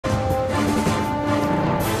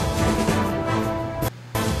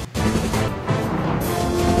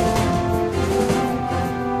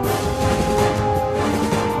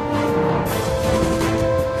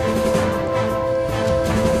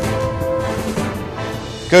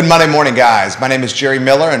Good Monday morning, guys. My name is Jerry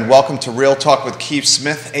Miller, and welcome to Real Talk with Keith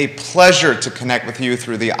Smith. A pleasure to connect with you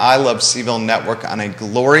through the I Love CVille Network on a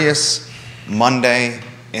glorious Monday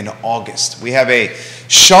in August. We have a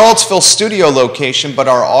Charlottesville studio location, but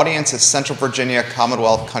our audience is Central Virginia,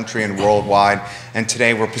 Commonwealth, country, and worldwide. And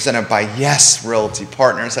today we're presented by Yes Realty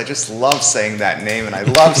Partners. I just love saying that name, and I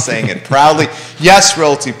love saying it proudly. Yes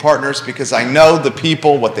Realty Partners, because I know the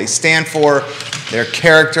people, what they stand for, their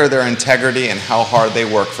character, their integrity, and how hard they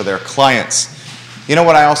work for their clients. You know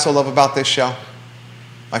what I also love about this show?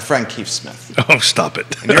 My friend Keith Smith. Oh, stop it.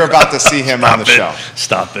 And you're about to see him on the show.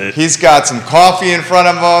 Stop it. He's got some coffee in front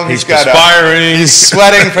of him. He's perspiring. He's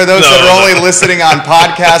sweating for those that are only listening on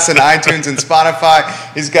podcasts and iTunes and Spotify.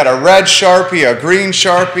 He's got a red Sharpie, a green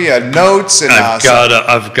Sharpie, a notes. And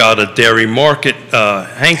I've got a Dairy Market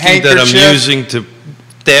hanky that I'm using to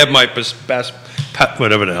dab my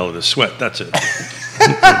whatever the hell it is, sweat. That's it.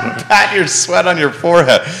 Pat your sweat on your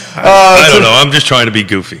forehead. I don't know. I'm just trying to be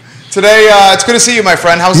goofy. Today, it's good to see you, my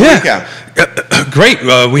friend. How was the weekend? Great.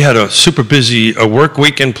 We had a super busy work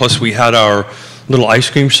weekend, plus we had our little ice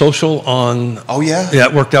cream social on. Oh, yeah? Yeah,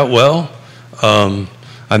 it worked out well.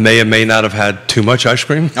 I may or may not have had too much ice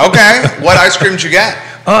cream. Okay. What ice cream did you get?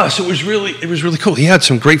 So it was really cool. He had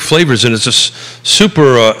some great flavors, and it's a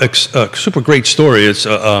super great story. It's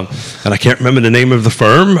and I can't remember the name of the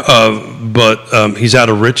firm, but he's out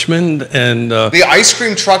of Richmond, and the ice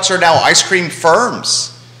cream trucks are now ice cream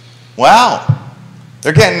firms. Wow.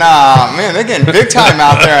 They're getting they're getting big time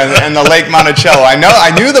out there in the Lake Monticello. I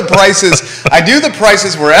knew the prices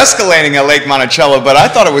were escalating at Lake Monticello, but I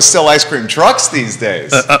thought it was still ice cream trucks these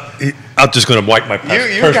days. I'm just going to wipe my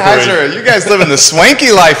you guys live in the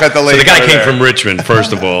swanky life at the lake. So the guy came from Richmond,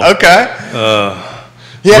 first of all. Okay.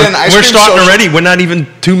 We're starting already. We're not even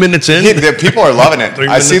 2 minutes in. The people are loving it.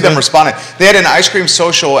 I see them responding. They had an ice cream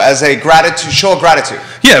social as a show of gratitude.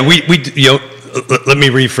 Yeah, we let me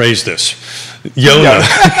rephrase this. Yonna.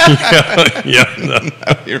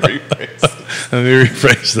 Let me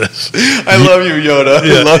rephrase this. I love you, Yonna.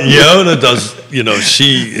 Yeah, Yonna does,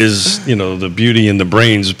 she is, the beauty and the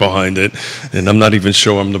brains behind it. And I'm not even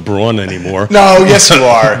sure I'm the brawn anymore. No, yes you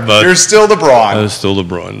are. But you're still the brawn. I'm still the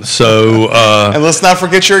brawn. So, and let's not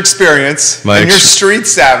forget your experience and your street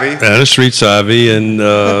savvy. And street savvy and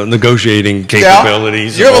negotiating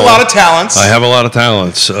capabilities. You have a lot of talents. I have a lot of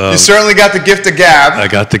talents. You certainly got the gift of gab. I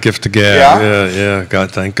got the gift of gab. Yeah.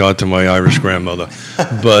 Thank God to my Irish grandmother.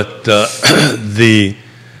 But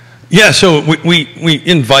so we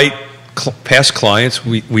invite past clients.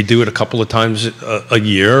 We do it a couple of times a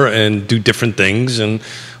year and do different things. And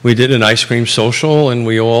we did an ice cream social, and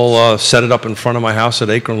we all set it up in front of my house at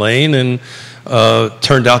Acre Lane, and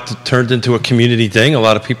turned into a community thing. A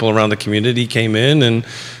lot of people around the community came in,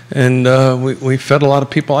 and we fed a lot of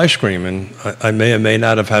people ice cream. And I may or may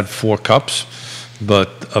not have had 4 cups,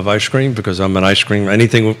 but of ice cream, because I'm an ice cream.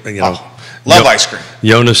 Anything, love ice cream.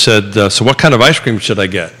 Yonna said, so what kind of ice cream should I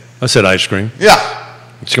get? I said ice cream. Yeah.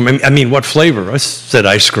 I mean, what flavor? I said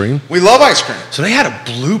ice cream. We love ice cream. So he had a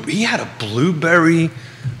blueberry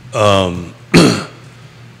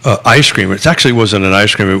ice cream. It actually wasn't an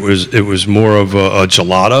ice cream. It was more of a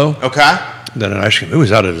gelato. Okay. Than an ice cream. It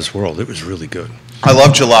was out of this world. It was really good. I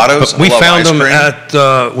love gelatos. But we found them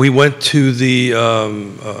at. We went to the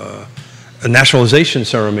a nationalization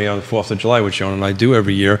ceremony on the 4th of July, which Yonna and I do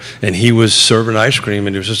every year, and he was serving ice cream,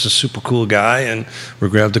 and he was just a super cool guy, and we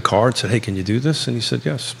grabbed a card, said, hey, can you do this? And he said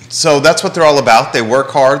yes. So that's what they're all about. They work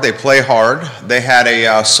hard, they play hard. They had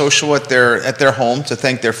a social at their home to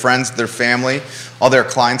thank their friends, their family, all their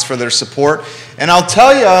clients for their support. And I'll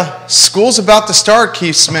tell you, school's about to start,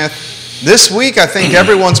 Keith Smith. This week, I think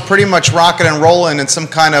everyone's pretty much rocking and rolling in some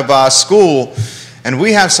kind of school. And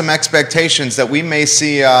we have some expectations that we may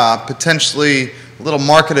see potentially little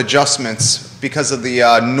market adjustments because of the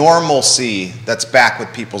normalcy that's back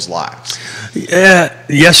with people's lives. Yeah,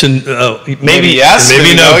 yes, and maybe yes,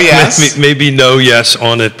 maybe no, yes. Maybe no, yes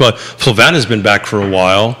on it. But Flavanna's been back for a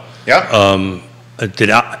while. Yep.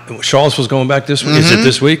 Charlottesville's going back this week? Mm-hmm. Is it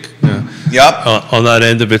this week? Yeah. Yep. On that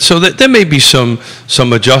end of it. So there may be some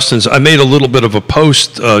adjustments. I made a little bit of a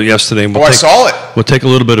post yesterday. And I saw it. We'll take a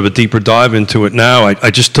little bit of a deeper dive into it now.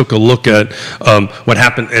 I just took a look at what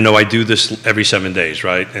happened. I do this every 7 days,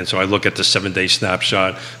 right? And so I look at the 7-day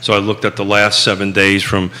snapshot. So I looked at the last 7 days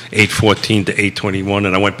from 8/14 to 8/21,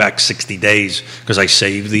 and I went back 60 days because I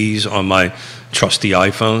saved these on my trusty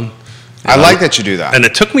iPhone. I like that you do that. And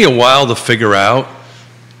it took me a while to figure out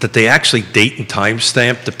that they actually date and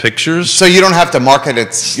timestamp the pictures. So you don't have to market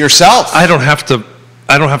it yourself. I don't have to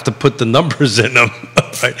I don't have to put the numbers in them.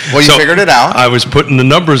 Right? Well, you figured it out. I was putting the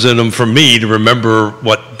numbers in them for me to remember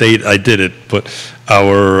what date I did it. But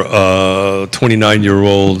our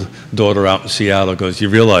 29-year-old daughter out in Seattle goes, you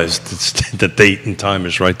realize the date and time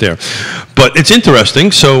is right there. But it's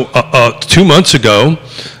interesting. So 2 months ago,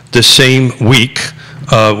 the same week,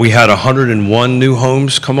 we had 101 new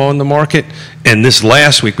homes come on the market. And this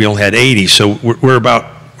last week, we only had 80. So we're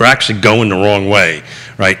actually going the wrong way,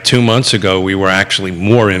 right? 2 months ago, we were actually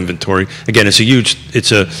more inventory. Again, it's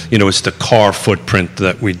the car footprint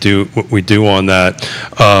that we do on that.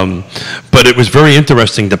 But it was very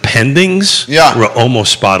interesting. The pendings were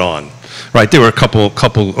almost spot on, right? They were a couple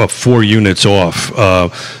of 4 units off.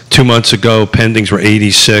 2 months ago, pendings were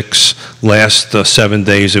 86. Last 7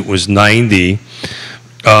 days, it was 90.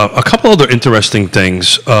 A couple other interesting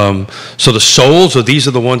things. So the solds, these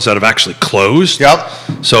are the ones that have actually closed. Yep.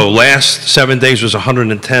 So last 7 days was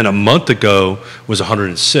 110. A month ago was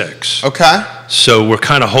 106. Okay. So we're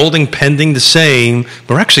kind of holding pending the same.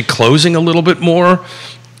 We're actually closing a little bit more.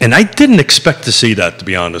 And I didn't expect to see that, to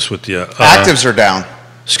be honest with you. Actives are down.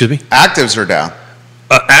 Excuse me? Actives are down.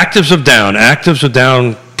 Actives are down. Actives are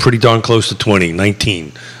down pretty darn close to 20.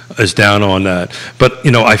 19 is down on that. But,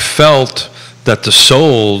 I felt that the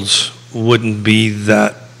solds wouldn't be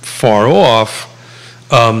that far off,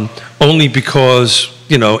 only because,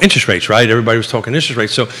 interest rates, right? Everybody was talking interest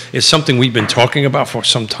rates. So it's something we've been talking about for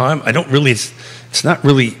some time. It's not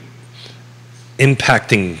really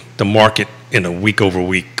impacting the market in a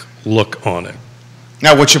week-over-week look on it.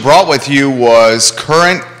 Now, what you brought with you was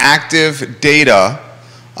current active data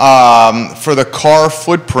for the car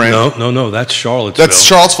footprint. No, that's Charlottesville. That's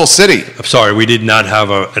Charlottesville City. I'm sorry, we did not have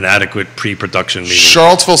an adequate pre-production meeting.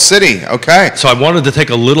 Charlottesville City, okay. So I wanted to take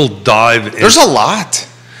a little dive. There's a lot.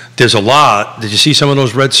 There's a lot. Did you see some of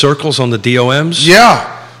those red circles on the DOMs?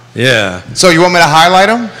 Yeah. Yeah. So you want me to highlight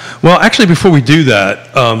them? Well, actually, before we do that,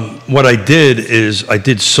 what I did is I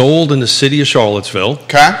did sold in the city of Charlottesville.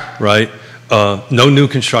 Okay. Right? No new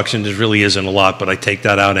construction, there really isn't a lot, but I take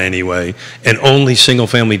that out anyway. And only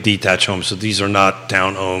single-family detached homes, so these are not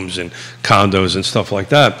townhomes and condos and stuff like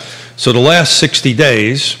that. So the last 60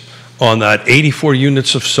 days on that 84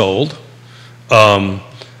 units of sold, 5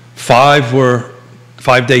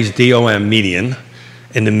 days DOM median,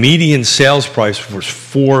 and the median sales price was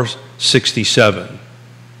 $467.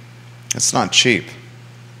 That's not cheap.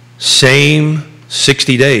 Same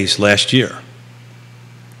 60 days last year.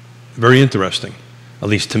 Very interesting, at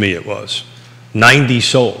least to me it was. 90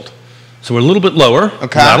 sold. So we're a little bit lower,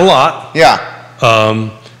 not a lot. Yeah.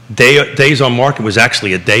 Days on market was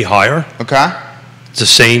actually a day higher. Okay. It's the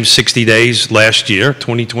same 60 days last year,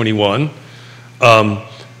 2021.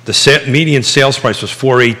 The median sales price was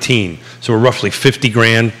 $418, so we're roughly 50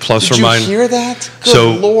 grand plus or minus. Did you hear that?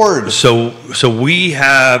 Good Lord. So we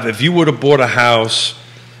have, if you would have bought a house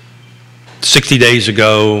 60 days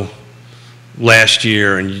ago, last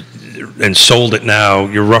year, and sold it now,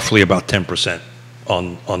 you're roughly about 10%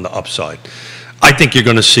 on the upside. I think you're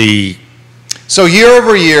going to see. So year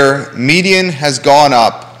over year, median has gone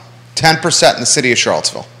up 10% in the city of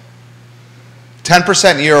Charlottesville.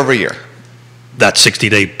 10% year over year. That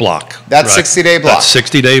 60-day block. That 60-day block. That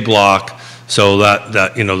 60-day block. So that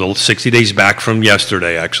the 60 days back from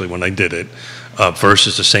yesterday, actually, when I did it,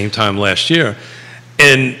 versus the same time last year.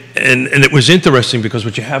 And it was interesting because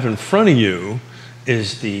what you have in front of you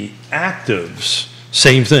is the actives,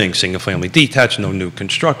 same thing, single family detached, no new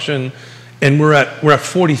construction, and we're at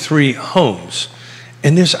 43 homes.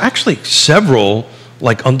 And there's actually several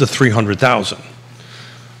like under 300,000.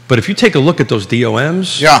 But if you take a look at those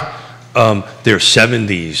DOMs, there's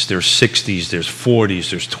 70s, there's 60s, there's 40s,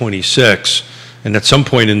 there's 26. And at some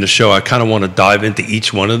point in the show, I kind of want to dive into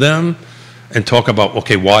each one of them and talk about,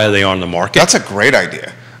 okay, why are they on the market? That's a great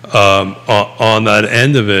idea. On that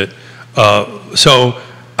end of it. So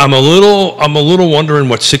I'm a little wondering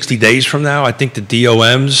what 60 days from now, I think the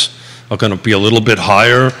DOMs are going to be a little bit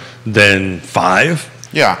higher than 5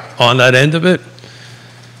 on that end of it.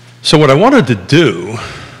 So what I wanted to do,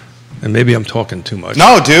 and maybe I'm talking too much.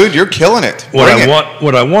 No, dude, you're killing it.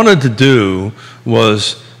 What I wanted to do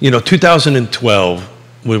was, 2012,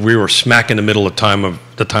 when we were smack in the middle of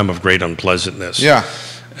the time of great unpleasantness. Yeah.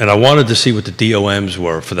 And I wanted to see what the DOMs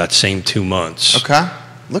were for that same 2 months. Okay.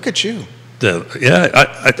 Look at you.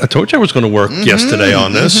 I told you I was going to work yesterday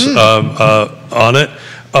on this, on it.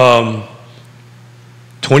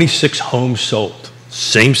 26 homes sold,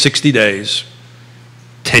 same 60 days,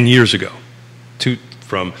 10 years ago,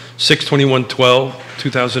 from 6/21/2012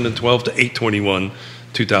 to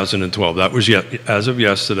 8/21/2012. That was as of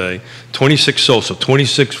yesterday. 26 sold, so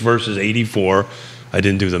 26 versus 84. I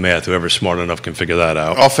didn't do the math. Whoever's smart enough can figure that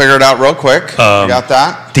out. I'll figure it out real quick. You got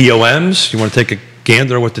that? DOMs, you want to take a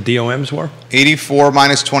gander at what the DOMs were? 84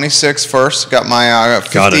 minus 26 first. Got my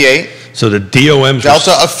 58. Got it. So the DOMs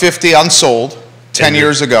Delta of 50 unsold 10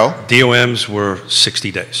 years ago. DOMs were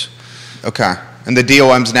 60 days. Okay. And the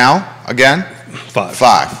DOMs now, again? 5.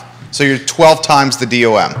 5. So you're 12 times the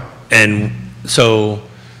DOM. And so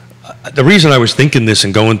the reason I was thinking this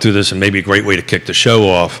and going through this, and maybe a great way to kick the show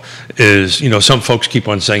off, is, you know, some folks keep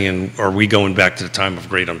on saying, are we going back to the time of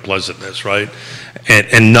great unpleasantness, right?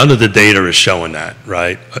 And none of the data is showing that,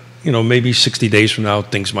 right? You know, maybe 60 days from now,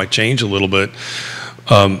 things might change a little bit.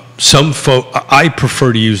 I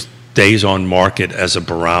prefer to use days on market as a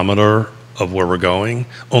barometer of where we're going,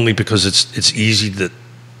 only because it's easy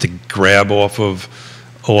to grab off of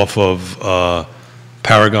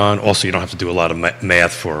Paragon. Also, you don't have to do a lot of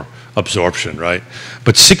math for absorption, right?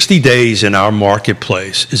 But 60 days in our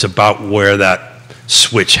marketplace is about where that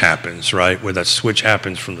switch happens, right? Where that switch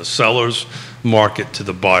happens from the seller's market to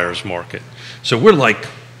the buyer's market. So we're like,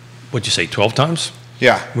 what'd you say, 12 times?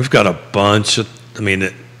 Yeah. We've got a bunch of,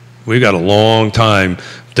 we've got a long time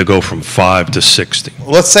to go from 5 to 60.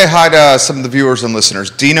 Let's say hi to some of the viewers and listeners.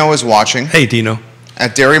 Dino is watching. Hey, Dino.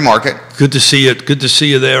 At Dairy Market. Good to see you. Good to see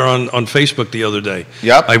you there on Facebook the other day.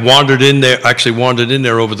 Yep. I wandered in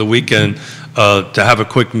there over the weekend to have a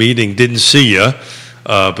quick meeting. Didn't see you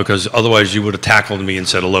because otherwise you would have tackled me and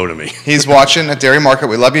said hello to me. He's watching at Dairy Market.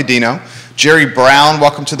 We love you, Dino. Jerry Brown,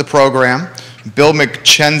 welcome to the program. Bill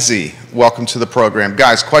McChenzie, welcome to the program.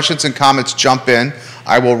 Guys, questions and comments, jump in.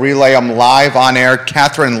 I will relay them live on air.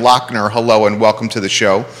 Catherine Lochner, hello and welcome to the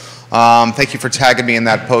show. Thank you for tagging me in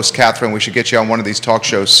that post, Catherine. We should get you on one of these talk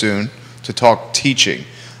shows soon to talk teaching.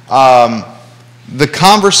 The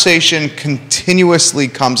conversation continuously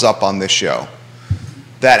comes up on this show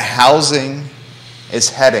that housing is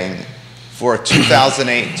heading for a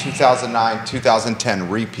 2008, 2009, 2010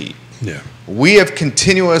 repeat. Yeah. We have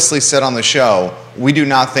continuously said on the show, we do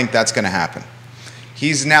not think that's going to happen.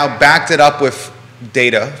 He's now backed it up with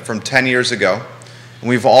data from 10 years ago. And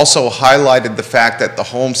we've also highlighted the fact that the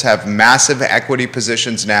homes have massive equity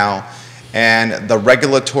positions now, and the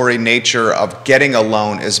regulatory nature of getting a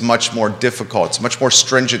loan is much more difficult. It's much more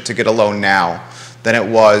stringent to get a loan now than it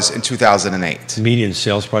was in 2008. Median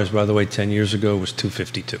sales price, by the way, 10 years ago was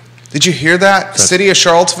 $252. Did you hear that? City of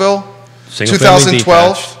Charlottesville, Single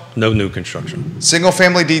 2012. Detached, no new construction. Single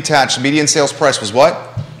family detached, median sales price was what?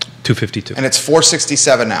 $252. And it's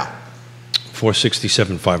 $467 now.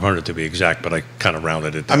 $467,500 to be exact, but I kind of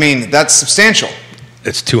rounded it down. I mean, that's substantial.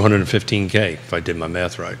 It's $215K if I did my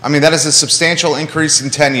math right. I mean, that is a substantial increase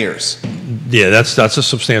in 10 years. Yeah, that's a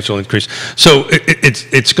substantial increase. So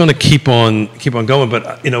it's going to keep on going.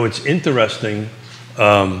 But you know, it's interesting.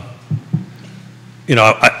 You know,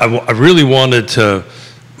 I really wanted to,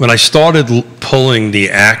 when I started pulling the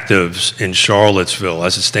actives in Charlottesville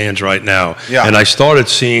as it stands right now, yeah. And I started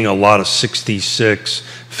seeing a lot of 66,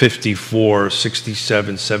 54,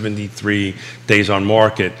 67, 73 days on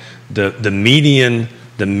market. The median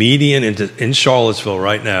in Charlottesville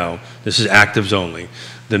right now, this is actives only,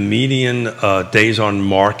 the median days on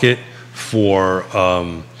market for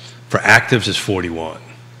actives is 41,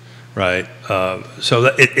 right? So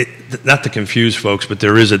that not to confuse folks, but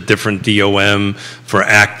there is a different DOM for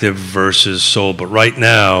active versus sold. But right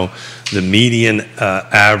now, the median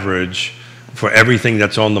average for everything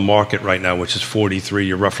that's on the market right now, which is 43,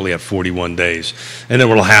 you're roughly at 41 days. And then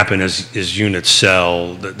what will happen is units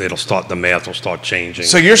sell, the math will start changing.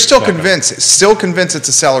 So you're still convinced it's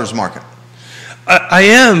a seller's market? I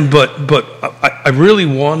am, but I really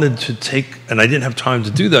wanted to take, and I didn't have time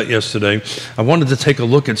to do that yesterday, I wanted to take a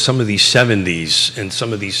look at some of these 70s and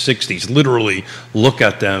some of these 60s, literally look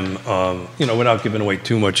at them, you know, without giving away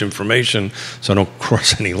too much information so I don't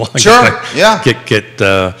cross any lines. Sure, yeah.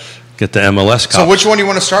 Get the MLS copy. So which one do you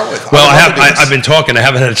want to start with? Well, I've been talking. I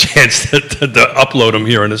haven't had a chance to upload them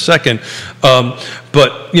here in a second.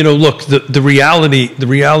 But you know, look, the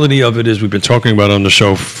reality of it is we've been talking about it on the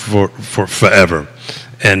show for forever.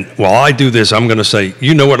 And while I do this, I'm going to say,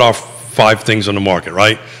 you know what are 5 things on the market,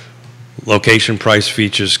 right? Location, price,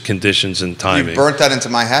 features, conditions, and timing. You burnt that into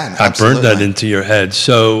my head. I burnt that into your head.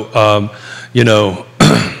 So you know.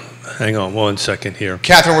 Hang on one second here.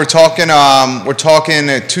 Catherine, we're talking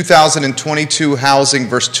 2022 housing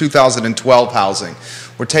versus 2012 housing.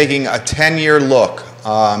 We're taking a 10-year look.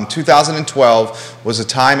 2012 was a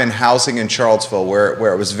time in housing in Charlottesville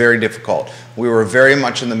where it was very difficult. We were very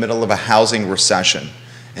much in the middle of a housing recession.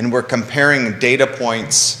 And we're comparing data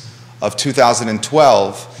points of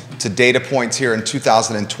 2012 to data points here in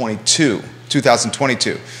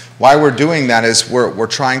 2022. Why we're doing that is we're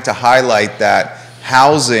trying to highlight that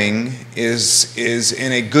housing is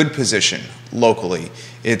in a good position locally.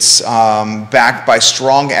 It's backed by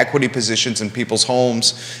strong equity positions in people's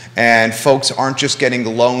homes, and folks aren't just getting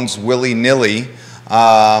loans willy-nilly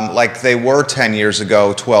like they were 10 years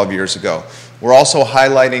ago, 12 years ago. We're also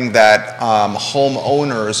highlighting that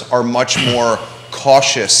homeowners are much more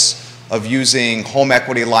cautious of using home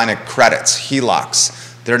equity line of credits,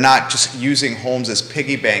 HELOCs. They're not just using homes as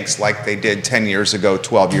piggy banks like they did 10 years ago,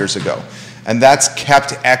 12 years ago. And that's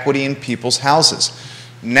kept equity in people's houses.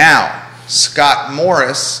 Now, Scott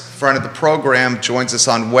Morris, friend of the program, joins us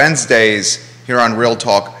on Wednesdays here on Real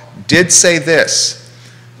Talk, did say this: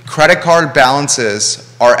 credit card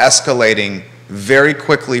balances are escalating very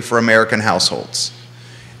quickly for American households.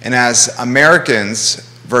 And as Americans,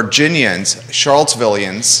 Virginians,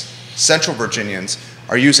 Charlottesvillians, Central Virginians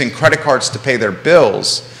are using credit cards to pay their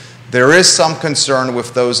bills, there is some concern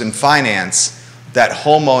with those in finance that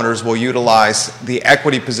homeowners will utilize the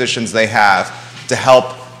equity positions they have to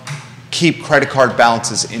help keep credit card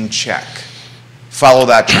balances in check. Follow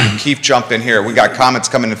that trend. Keith, jump in here. We got comments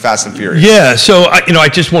coming in fast and furious. Yeah, so I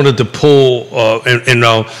just wanted to pull, and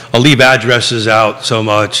I'll leave addresses out so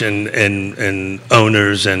much, and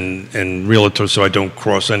owners and realtors, so I don't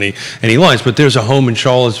cross any lines. But there's a home in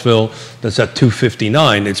Charlottesville that's at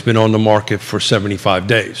 259. It's been on the market for 75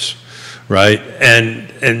 days, right?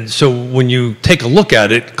 And so when you take a look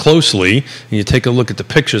at it closely, and you take a look at the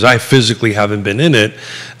pictures, I physically haven't been in it.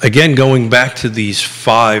 Again, going back to these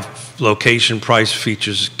 5 location, price,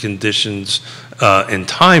 features, conditions, and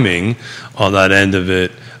timing on that end of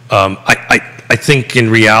it, I think in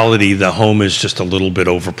reality the home is just a little bit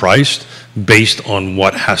overpriced based on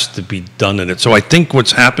what has to be done in it. So I think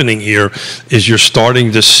what's happening here is you're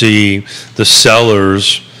starting to see the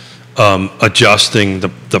sellers adjusting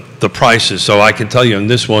the prices. So I can tell you on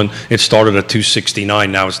this one, it started at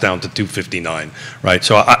 269, now it's down to 259, right?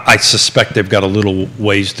 So I suspect they've got a little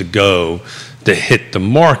ways to go to hit the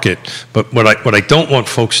market. But what I don't want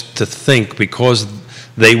folks to think, because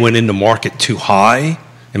they went in the market too high,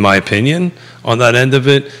 in my opinion, on that end of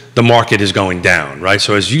it, the market is going down, right?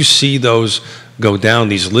 So as you see those go down,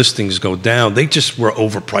 these listings go down, they just were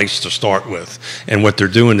overpriced to start with. And what they're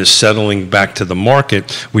doing is settling back to the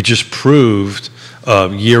market. We just proved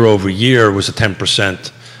year over year was a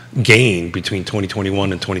 10% gain between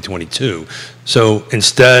 2021 and 2022. So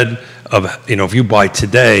instead of, if you buy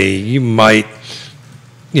today, you might,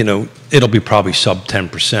 it'll be probably sub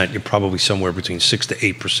 10%. You're probably somewhere between 6 to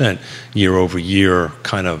 8% year over year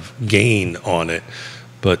kind of gain on it.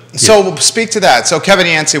 But so speak to that. So Kevin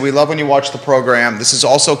Yancey, we love when you watch the program. This is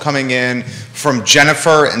also coming in from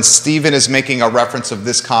Jennifer, and Stephen is making a reference of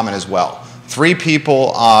this comment as well. 3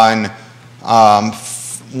 people on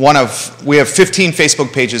we have 15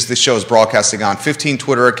 Facebook pages this show is broadcasting on, 15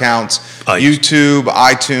 Twitter accounts, YouTube,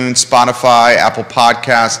 iTunes, Spotify, Apple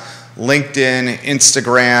Podcasts, LinkedIn,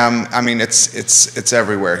 Instagram. I mean, it's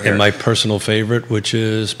everywhere here. And my personal favorite, which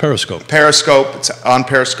is Periscope. Periscope, it's on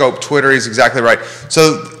Periscope. Twitter, he's exactly right.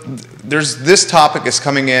 So this topic is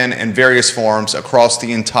coming in various forms across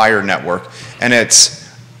the entire network, and it's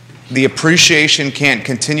the appreciation can't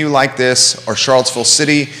continue like this, or Charlottesville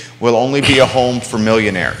City will only be a home for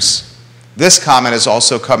millionaires. This comment is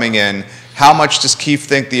also coming in: how much does Keith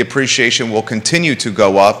think the appreciation will continue to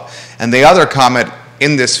go up? And the other comment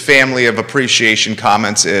in this family of appreciation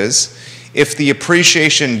comments is, if the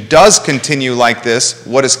appreciation does continue like this,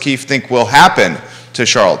 what does Keith think will happen to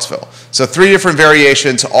Charlottesville? So 3 different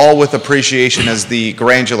variations, all with appreciation as the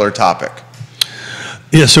granular topic.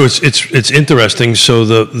 Yeah, so it's interesting. So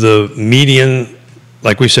the median,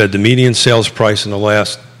 like we said, the median sales price in the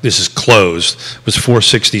last, this is closed, was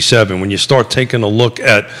 $467. When you start taking a look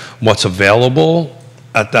at what's available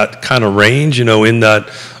at that kind of range, in that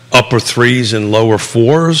upper 3s and lower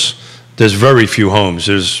 4s, there's very few homes.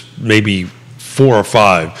 There's maybe 4 or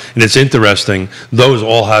 5. And it's interesting, those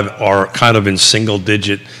all are kind of in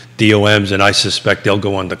single-digit DOMs, and I suspect they'll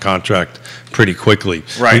go under contract pretty quickly.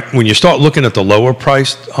 Right. When you start looking at the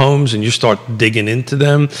lower-priced homes and you start digging into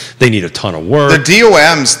them, they need a ton of work. The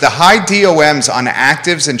DOMs, the high DOMs on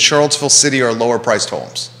actives in Charlottesville City are lower-priced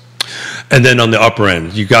homes. And then on the upper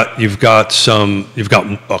end, you've got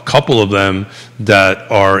a couple of them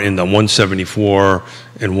that are in the 174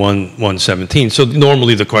 and 117. So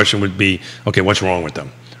normally the question would be, okay, what's wrong with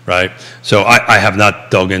them, right? So I have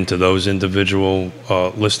not dug into those individual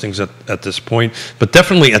listings at this point, but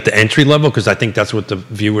definitely at the entry level, because I think that's what the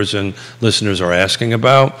viewers and listeners are asking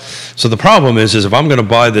about. So the problem is if I'm going to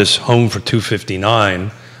buy this home for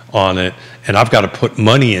 $259 on it, and I've got to put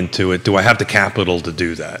money into it, do I have the capital to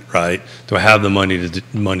do that, right? Do I have the money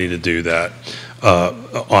to do that?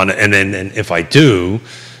 on it. And then if I do,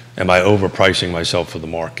 am I overpricing myself for the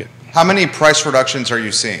market? How many price reductions are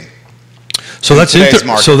you seeing? So that's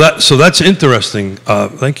that's interesting.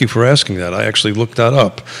 Thank you for asking that. I actually looked that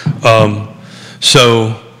up.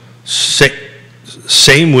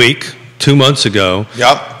 Same week, 2 months ago.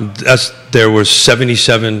 Yep. There was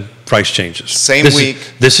 77 price changes. Same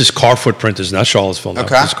week. This is car footprint. This is not Charlottesville. No.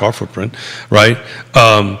 Okay. This is car footprint, right?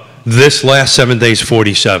 This last 7 days,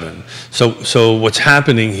 47. So what's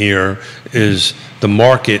happening here is the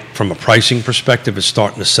market, from a pricing perspective, is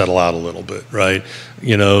starting to settle out a little bit, right?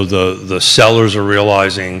 You know, the sellers are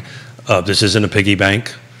realizing this isn't a piggy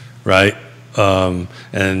bank, right?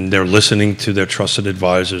 And they're listening to their trusted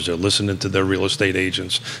advisors. They're listening to their real estate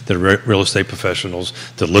agents, their real estate professionals.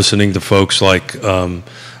 They're listening to folks like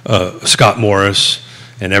Scott Morris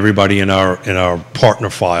and everybody in our partner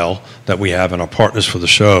file that we have and our partners for the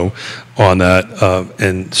show on that.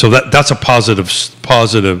 And so that's a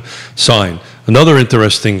positive sign. Another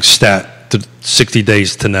interesting stat, 60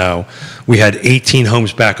 days to now, we had 18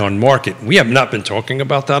 homes back on market. We have not been talking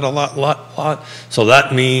about that a lot. So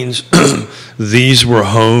that means these were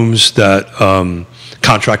homes that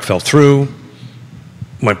contract fell through,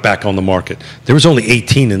 went back on the market. There was only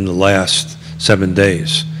 18 in the last 7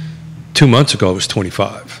 days. 2 months ago, it was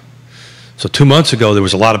 25. So 2 months ago, there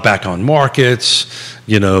was a lot of back on markets.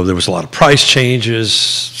 You know, there was a lot of price changes.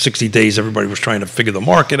 60 days, everybody was trying to figure the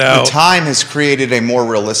market out. The time has created a more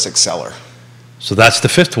realistic seller. So that's the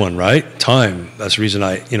fifth one, right? Time. That's the reason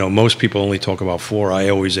most people only talk about 4. I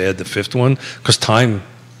always add the fifth one because time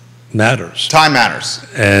matters. Time matters.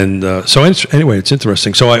 And anyway, it's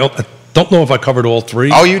interesting. So I don't know if I covered all 3.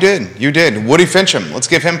 Oh, you did. You did. Woody Fincham. Let's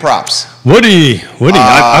give him props. Woody.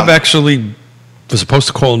 I've actually was supposed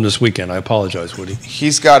to call him this weekend. I apologize, Woody.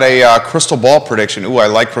 He's got a crystal ball prediction. Ooh, I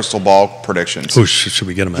like crystal ball predictions. Ooh, should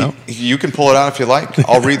we get him out? You can pull it out if you like.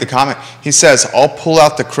 I'll read the comment. He says, I'll pull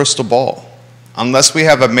out the crystal ball. Unless we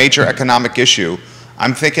have a major economic issue,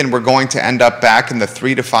 I'm thinking we're going to end up back in the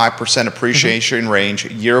 3 to 5% appreciation range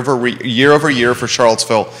year over year for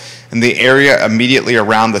Charlottesville and the area immediately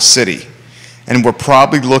around the city. And we're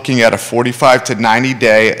probably looking at a 45 to 90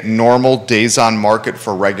 day normal days on market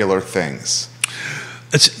for regular things.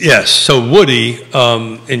 Yes. So Woody,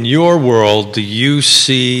 in your world, do you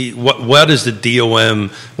see what is the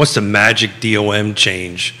DOM? What's the magic DOM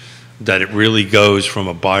change that it really goes from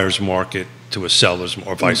a buyer's market to a seller's,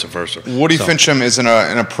 or vice versa? Woody Fincham is an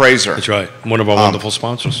appraiser. That's right. One of our wonderful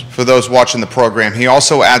sponsors. For those watching the program, he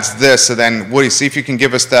also adds this. So then, Woody, see if you can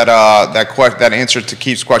give us that answer to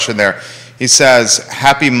Keith's question there. He says,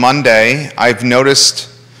 "Happy Monday. I've noticed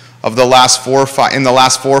in the last 4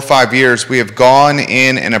 or 5 years, we have gone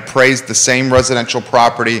in and appraised the same residential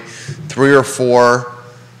property 3 or 4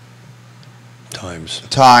 times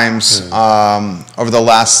over the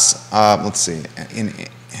last. Let's see.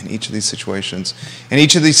 In each of these situations,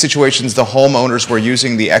 the homeowners were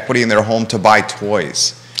using the equity in their home to buy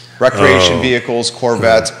toys, recreation vehicles,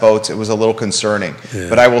 Corvettes, boats. It was a little concerning. Yeah.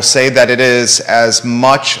 But I will say that it is as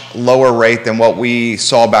much lower rate than what we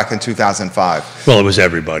saw back in 2005. Well, it was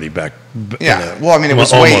everybody back. Yeah. Well, I mean, it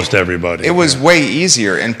was almost everybody. It was way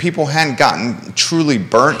easier, and people hadn't gotten truly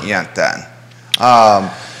burnt yet then.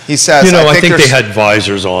 He says, I think they had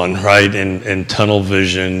visors on, right, and tunnel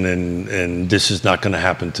vision, and this is not going to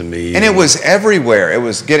happen to me. And it was everywhere. It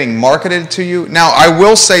was getting marketed to you. Now, I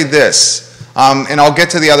will say this, and I'll get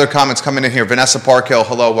to the other comments coming in here. Vanessa Parkhill,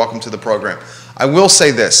 hello, welcome to the program. I will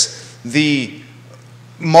say this. The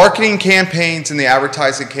marketing campaigns and the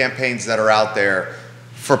advertising campaigns that are out there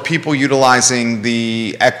for people utilizing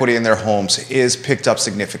the equity in their homes is picked up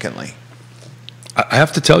significantly. I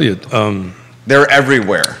have to tell you, they're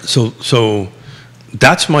everywhere. So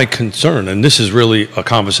that's my concern, and this is really a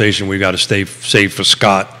conversation we've got to save for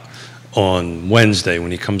Scott on Wednesday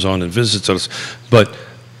when he comes on and visits us. But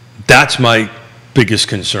that's my biggest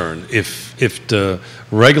concern. If the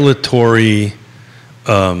regulatory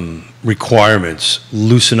requirements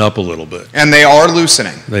loosen up a little bit, and they are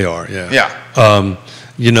loosening. They are, yeah. Yeah.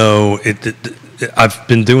 I've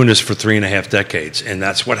been doing this for 3.5 decades, and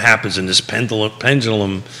that's what happens. And this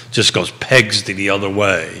pendulum just goes pegs to the other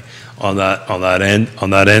way on that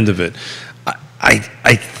end of it.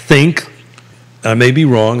 I think I may be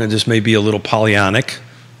wrong, and this may be a little Pollyannic.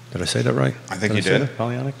 Did I say that right? I think you did.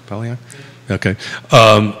 Pollyannic. Okay.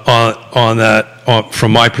 On that,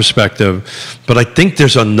 from my perspective, but I think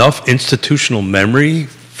there's enough institutional memory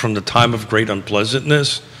from the time of great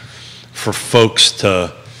unpleasantness for folks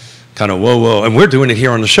to kind of whoa, and we're doing it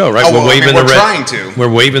here on the show, right? We're waving the red. We're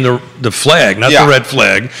waving the flag, not the red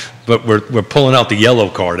flag, but we're pulling out the yellow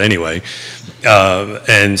card anyway.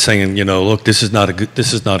 and saying, look, this is not a good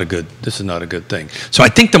thing. So I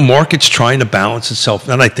think the market's trying to balance itself,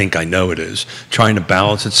 and I know it is trying to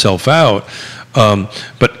balance itself out.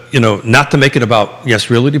 But not to make it about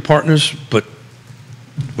Realty Partners, but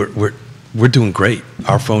we're doing great.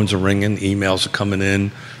 Our phones are ringing, emails are coming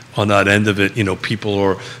in. On that end of it, people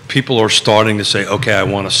are starting to say, okay, I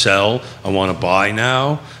want to sell, I want to buy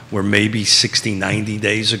now. Where maybe 60, 90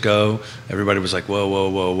 days ago, everybody was like,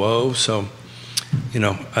 whoa. So,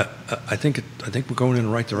 I think we're going in the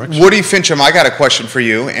right direction. Woody Fincham, I got a question for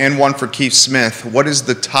you and one for Keith Smith. What is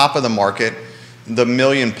the top of the market, the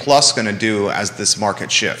million plus, going to do as this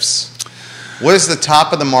market shifts? What is the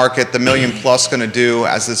top of the market, the million plus, going to do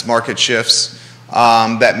as this market shifts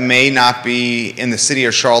that may not be in the city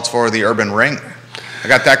of Charlottesville or the urban ring? I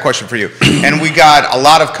got that question for you. And we got a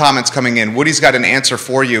lot of comments coming in. Woody's got an answer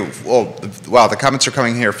for you. Oh, wow, the comments are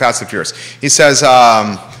coming here fast and furious. He says,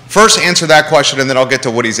 first answer that question, and then I'll get to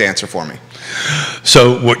Woody's answer for me.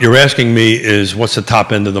 So what you're asking me is, what's the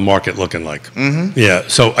top end of the market looking like? Mm-hmm. Yeah,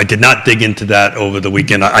 so I did not dig into that over the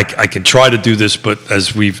weekend. I can try to do this, but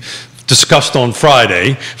as we've discussed on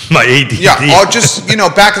Friday, my ADD. Yeah, just,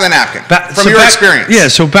 back of the napkin, from your experience. Yeah,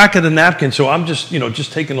 so back of the napkin. So I'm just,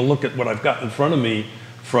 just taking a look at what I've got in front of me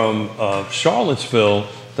from Charlottesville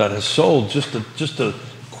that has sold. Just a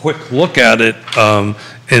quick look at it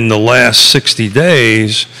in the last 60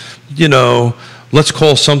 days. Let's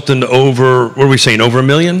call something over, what are we saying, over $1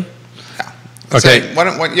 million? Yeah. Okay.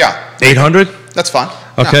 Yeah. 800? That's fine.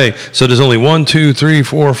 Okay, yeah. So there's only 1, 2, 3,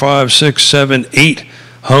 4, 5, 6, 7, 8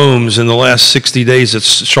 homes in the last 60 days at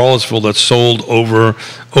Charlottesville that sold over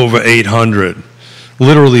 800.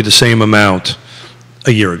 Literally the same amount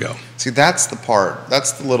a year ago. See, that's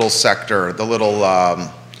the little sector, the little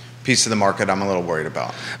piece of the market I'm a little worried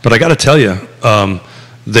about. But I got to tell you,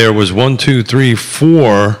 there was 1, 2, 3,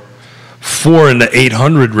 4 in the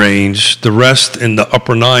 800 range. The rest in the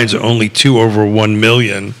upper nines are only 2 over 1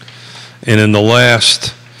 million. And in the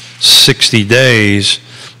last 60 days,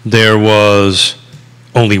 there was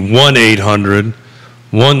only 1 800,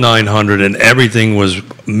 1 900, and everything was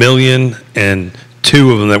million, and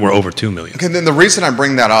 2 of them that were over 2 million. Okay, then the reason I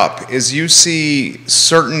bring that up is you see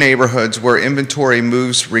certain neighborhoods where inventory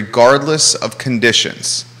moves regardless of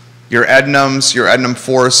conditions. Your Ednams, your Ednam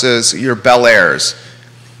Forests, your Bel Airs.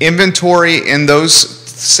 Inventory in those,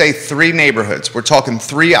 say, 3 neighborhoods. We're talking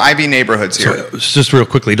 3 Ivy neighborhoods here. So, just real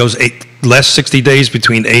quickly, those last 60 days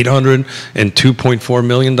between 800 and $2.4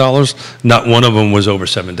 million, not one of them was over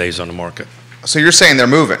 7 days on the market. So you're saying they're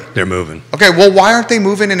moving? They're moving. Okay, well, why aren't they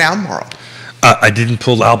moving in Albemarle? I didn't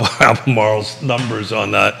pull Albemarle's numbers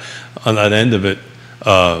on that end of it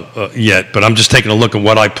yet, but I'm just taking a look at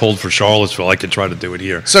what I pulled for Charlottesville. I could try to do it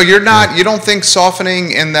here. So you don't think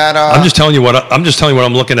softening in that? I'm just telling you what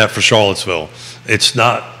I'm looking at for Charlottesville. It's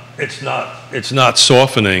not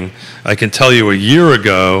softening. I can tell you a year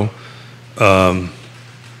ago,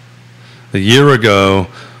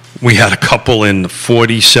 we had a couple in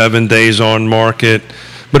 47 days on market,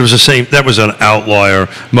 but it was the same. That was an outlier.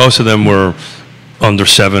 Most of them were under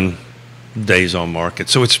 7 days on market.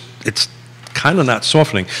 So it's kind of not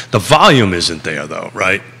softening. The volume isn't there though,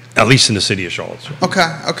 right? At least in the city of Charlottesville. Okay.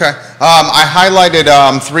 I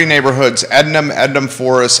highlighted 3 neighborhoods: Ednam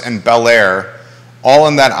Forest, and Bel Air, all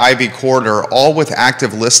in that Ivy corridor, all with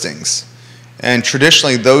active listings. And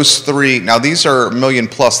traditionally, those 3, now these are $1 million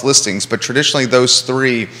plus listings, but traditionally those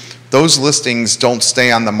listings don't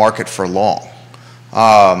stay on the market for long.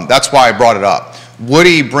 That's why I brought it up.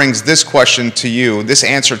 Woody brings this question to you, this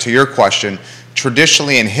answer to your question.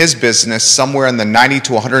 Traditionally in his business, somewhere in the 90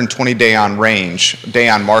 to 120 day on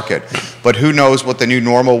market. But who knows what the new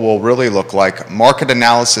normal will really look like. Market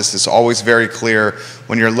analysis is always very clear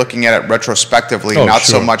when you're looking at it retrospectively, not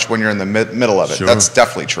so much when you're in the middle of it. Sure. That's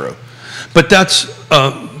definitely true. But that's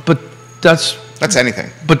anything.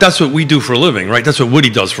 But that's what we do for a living, right? That's what Woody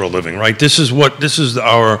does for a living, right? This is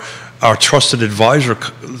our trusted advisor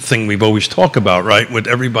thing we've always talked about, right? With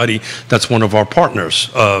everybody that's one of our partners,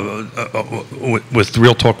 with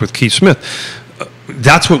Real Talk with Keith Smith.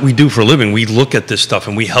 That's what we do for a living. We look at this stuff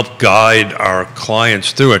and we help guide our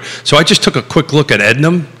clients through it. So I just took a quick look at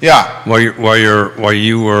Ednam. Yeah. While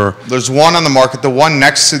you were. There's one on the market, the one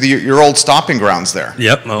next to your old stomping grounds there.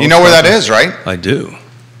 Yep. You know where that is, right? I do.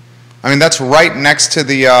 I mean, that's right next to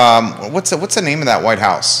the what's the name of that White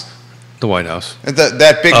House? The White House.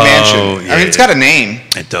 That big mansion. Yeah, I mean, it's got a name.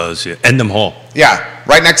 It does. Yeah. Ednam Hall. Yeah,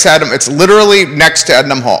 right next to Ednam. It's literally next to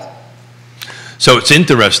Ednam Hall. So it's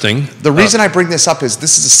interesting. The reason I bring this up is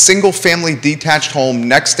this is a single-family detached home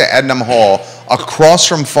next to Ednam Hall, across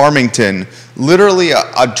from Farmington, literally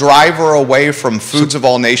a driver away from Foods of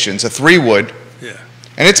All Nations, a 3-wood. Yeah.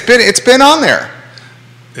 And it's been on there.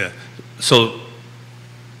 Yeah. So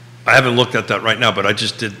I haven't looked at that right now, but I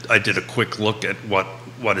did a quick look at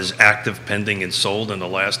what is active, pending, and sold in the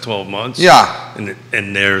last 12 months. Yeah.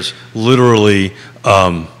 And there's literally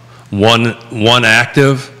one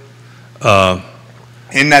active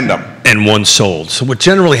in Ednam. And one sold. So what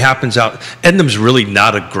generally happens Ednam's really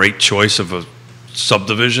not a great choice of a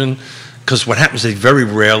subdivision, because what happens, they very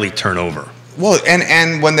rarely turn over. Well,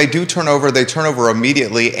 and when they do turn over, they turn over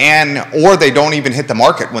immediately, or they don't even hit the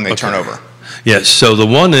market when they turn over. Yes. So the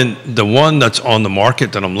one that's on the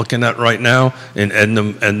market that I'm looking at right now in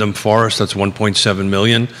Ednam Forest, that's 1.7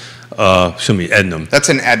 million. Excuse me, Ednam. That's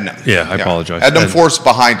in Ednam. Yeah, I apologize. Ednam Forest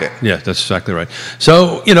behind it. Yeah, that's exactly right.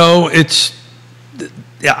 So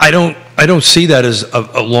I don't see that as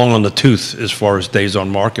a long on the tooth as far as days on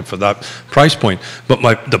market for that price point.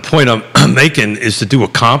 But the point I'm making is to do a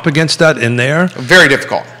comp against that in there. Very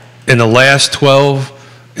difficult. In the last 12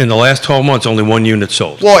 months, only one unit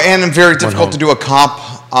sold. Well, and very difficult to do a comp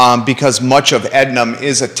because much of Ednam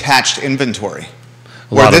is attached inventory.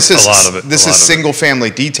 This is single-family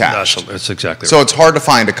detached. That's exactly right. So it's hard to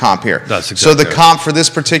find a comp here. That's exactly So the comp for this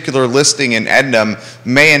particular listing in Ednam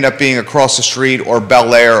may end up being across the street or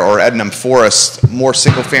Bel Air or Ednam Forest, more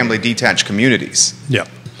single-family detached communities. Yeah.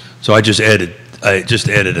 So I just added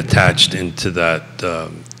attached into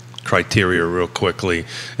that criteria real quickly,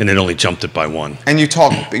 and it only jumped it by one. And you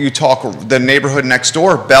talk the neighborhood next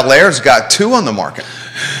door, Bel Air's got 2 on the market.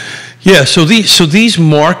 Yeah, so these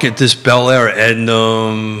market, this Bel Air,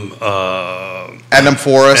 Ednam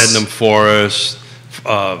Forest,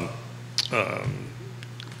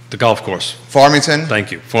 the golf course, Farmington.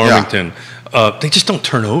 Thank you, Farmington. Yeah. They just don't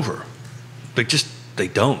turn over. They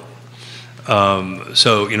don't.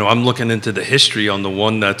 So I'm looking into the history on the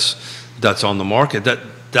one that's on the market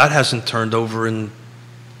that hasn't turned over in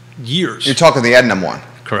years. You're talking the Ednam one.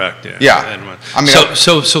 Correct. Yeah. Yeah. I mean,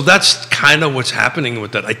 so that's kind of what's happening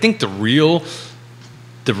with that. I think the real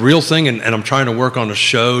thing, and I'm trying to work on a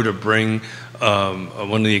show to bring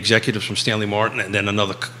one of the executives from Stanley Martin, and then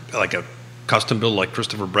another like a custom build like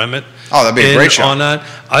Christopher Bremett. Oh, that'd be a great show. On that,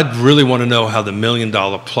 I'd really want to know how the $1 million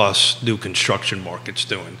plus new construction market's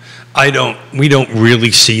doing. We don't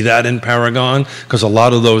really see that in Paragon because a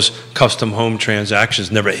lot of those custom home transactions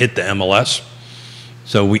never hit the MLS.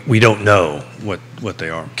 So we don't know what they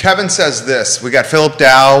are. Kevin says this. We got Philip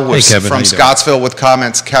Dow from Scottsville with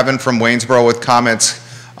comments. Kevin from Waynesboro with comments.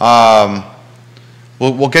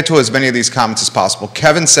 We'll get to as many of these comments as possible.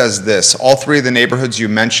 Kevin says this. All 3 of the neighborhoods you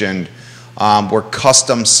mentioned were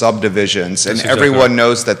custom subdivisions. And everyone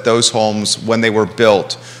knows that those homes, when they were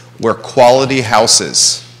built, were quality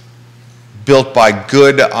houses built by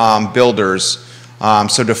good builders.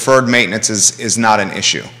 So deferred maintenance is not an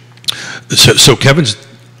issue. So Kevin's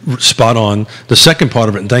spot on. The second part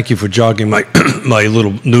of it, and thank you for jogging my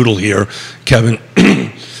little noodle here, Kevin.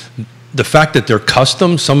 The fact that they're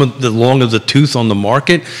custom, some of the long of the tooth on the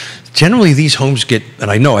market, generally these homes get, and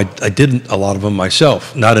I know I did a lot of them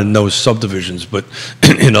myself, not in those subdivisions, but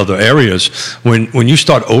in other areas. When you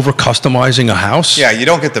start over customizing a house, yeah, you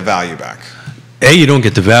don't get the value back. A, you don't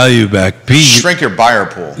get the value back. B, shrink your buyer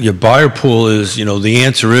pool. Your buyer pool is, the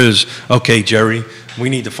answer is, okay, Jerry, we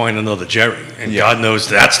need to find another Jerry. And God knows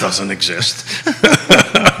that doesn't exist.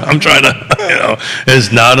 I'm trying to,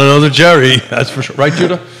 there's not another Jerry. That's for sure. Right,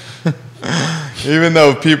 Judah? Even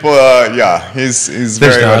though people, he's there's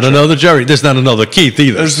very There's not another Jerry. There's not another Keith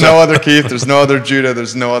either. There's no other Keith. There's no other Judah.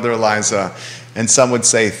 There's no other Eliza. And some would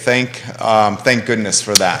say, thank goodness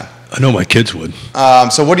for that. I know my kids would.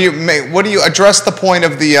 So what do you address the point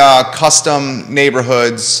of the custom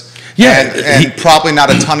neighborhoods? Yeah, and probably not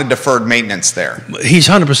a ton of deferred maintenance there. He's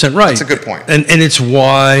 100% right. That's a good point. And it's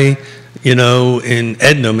why, in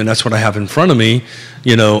Ednam, and that's what I have in front of me,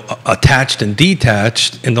 attached and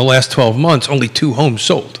detached, in the last 12 months, only 2 homes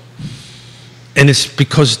sold. And it's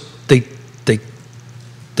because they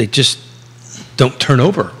just don't turn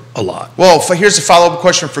over a lot. Well, here's a follow-up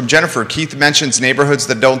question from Jennifer. Keith mentions neighborhoods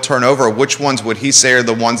that don't turn over. Which ones would he say are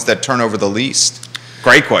the ones that turn over the least?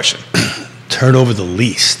 Great question. Turn over the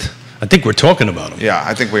least. I think we're talking about them. Yeah,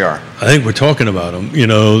 I think we are. I think we're talking about them.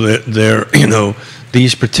 They're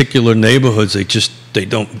these particular neighborhoods, they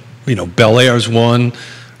don't, Bel Air's one,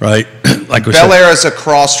 right? Like Bel Air is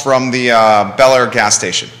across from the Bel Air gas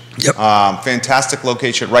station. Yep. Fantastic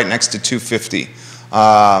location right next to 250.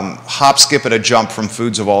 Hop, skip, and a jump from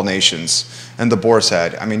Foods of All Nations and the Boar's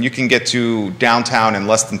Head. I mean, you can get to downtown in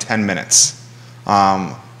less than 10 minutes.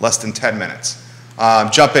 less than 10 minutes.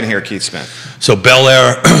 Jump in here, Keith Smith. So Bel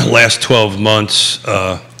Air, last 12 months,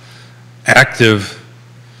 active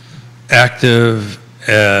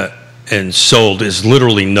and sold is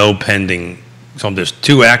literally no pending. So there's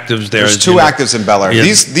 2 actives there. There's 2 actives in Bel Air. Yeah.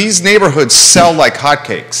 These neighborhoods sell like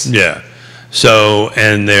hotcakes. Yeah. So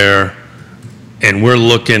we're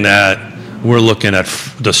looking at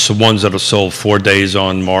the ones that are sold 4 days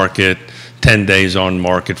on market, 10 days on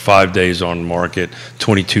market, 5 days on market,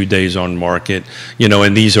 22 days on market.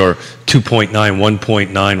 And these are 2.9,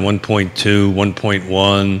 1.9, 1.2,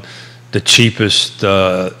 1.1. The cheapest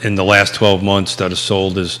in the last 12 months that is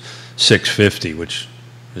sold is $650, which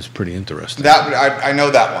is pretty interesting. I know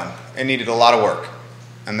that one. It needed a lot of work,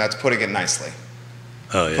 and that's putting it nicely.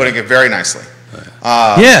 Oh, yeah. Putting it very nicely.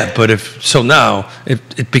 Yeah, but now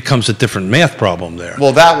it becomes a different math problem there.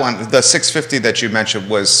 Well, that one, the 650 that you mentioned,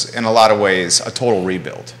 was in a lot of ways a total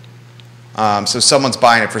rebuild. So someone's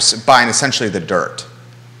buying essentially the dirt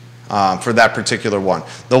for that particular one.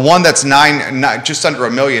 The one that's just under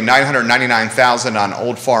 $1 million, $999,000 on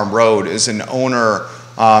Old Farm Road is an owner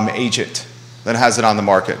agent that has it on the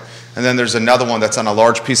market, and then there's another one that's on a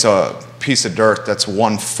large piece of dirt that's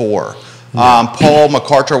 1.4. Paul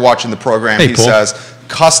MacArthur watching the program, hey, he Paul. says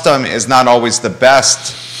custom is not always the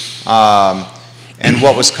best, and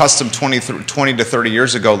what was custom 20 to 30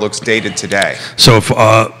 years ago looks dated today. So if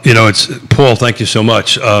it's Paul, thank you so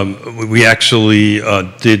much. We actually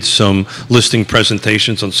did some listing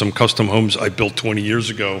presentations on some custom homes I built 20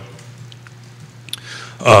 years ago.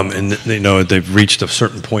 And they've reached a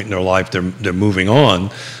certain point in their life, they're moving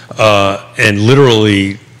on, and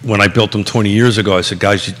literally when I built them 20 years ago, I said,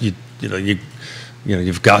 guys, you've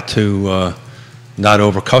got to not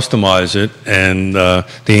over customize it. And the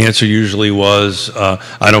answer usually was,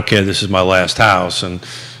 I don't care, this is my last house. And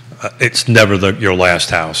it's never your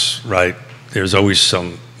last house, right? There's always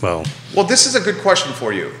some, well, this is a good question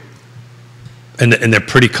for you. And they're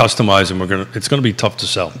pretty customized, and it's gonna be tough to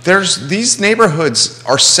sell. These neighborhoods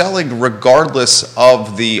are selling regardless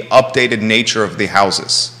of the updated nature of the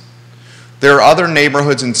houses. There are other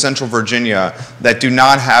neighborhoods in Central Virginia that do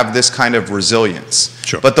not have this kind of resilience.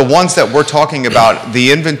 Sure. But the ones that we're talking about,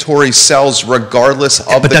 the inventory sells regardless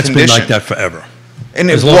of the condition. But that's been like that forever. And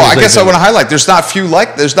I guess I want to highlight, there's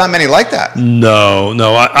not many like that. No.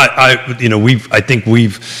 I think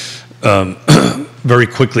we've very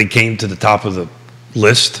quickly came to the top of the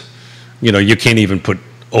list. You can't even put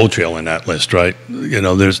Old Trail in that list, right?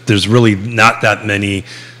 There's really not that many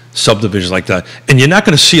subdivisions like that, and you're not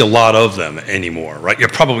going to see a lot of them anymore, right? You're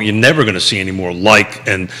never going to see any more like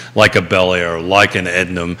a Bel Air, like an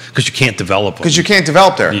Ednam, because you can't develop them. Because you can't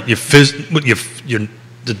develop there. The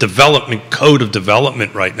development code of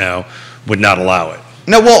development right now would not allow it.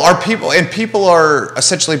 No, people are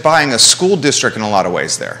essentially buying a school district in a lot of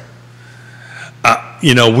ways there.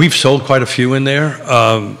 We've sold quite a few in there.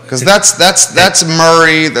 Because that's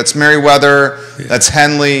Murray, that's Meriwether, that's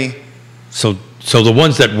Henley. So the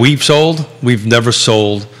ones that we've sold, we've never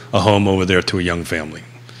sold a home over there to a young family.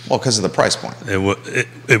 Well, because of the price point.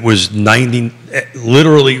 It was 90,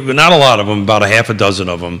 literally, not a lot of them, about a half a dozen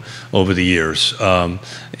of them over the years,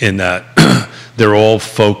 in that they're all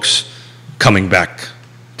folks coming back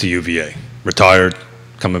to UVA, retired,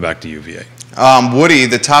 coming back to UVA. Woody,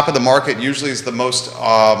 the top of the market usually is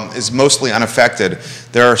mostly unaffected.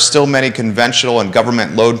 There are still many conventional and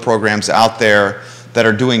government loan programs out there that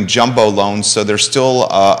are doing jumbo loans, so there's still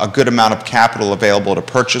a good amount of capital available to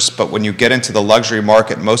purchase, but when you get into the luxury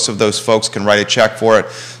market, most of those folks can write a check for it,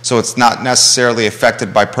 so it's not necessarily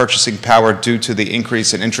affected by purchasing power due to the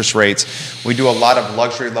increase in interest rates. We do a lot of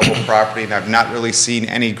luxury level property, and I've not really seen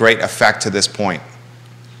any great effect to this point.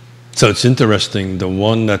 So it's interesting, the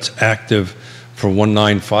one that's active for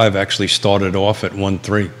 195 actually started off at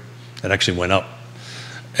 1.3. It actually went up.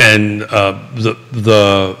 And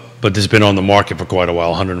but it's been on the market for quite a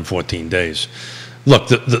while, 114 days. Look,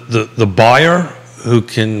 the buyer who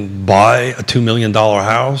can buy a $2 million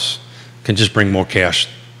house can just bring more cash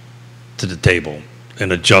to the table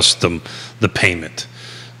and adjust the payment.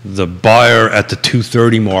 The buyer at the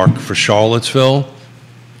 230 mark for Charlottesville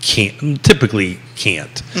typically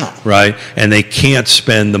can't, no. Right? And they can't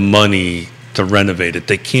spend the money to renovate it.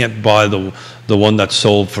 They can't buy the one that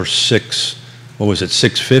sold for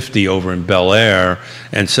 $650 over in Bel Air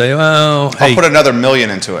and say, well, hey, I'll put another $1 million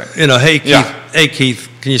into it. Hey Keith,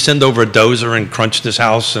 can you send over a dozer and crunch this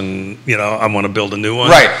house and, I want to build a new one?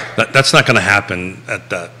 Right. That's not going to happen at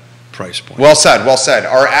that price point. Well said, well said.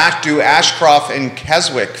 Do Ashcroft and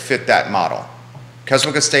Keswick fit that model?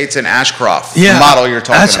 Keswick Estates in Ashcroft. Yeah, the model you're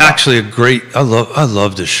talking that's about. actually a great. I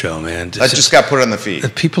love this show, man. That just got put on the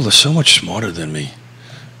feed. People are so much smarter than me.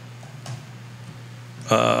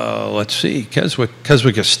 Let's see,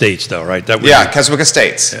 Keswick Estates, though, right? Keswick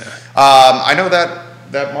Estates. Yeah. I know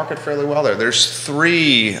that market fairly well there. There's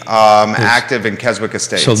 3 active in Keswick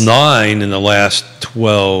Estates. So 9 in the last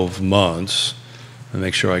 12 months. Let me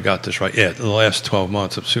make sure I got this right. Yeah, the last 12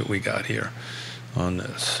 months. Let's see what we got here on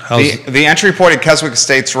this. The entry point at Keswick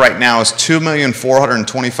Estates right now is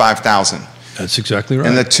 $2,425,000. That's exactly right.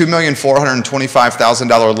 And the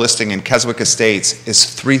 $2,425,000 listing in Keswick Estates is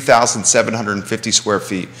 3,750 square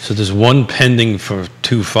feet. So there's one pending for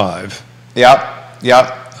 2.5. Yep.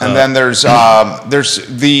 And then there's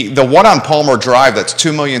the one on Palmer Drive that's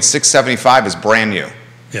 $2,675,000 is brand new.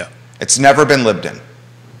 Yeah. It's never been lived in.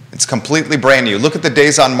 It's completely brand new. Look at the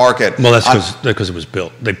days on market. Well, that's because it was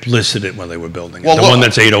built. They listed it when they were building it. Well, the one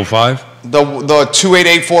that's 805? The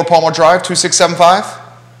 2884 Palmer Drive, 2675?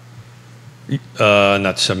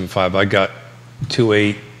 Not 75. I got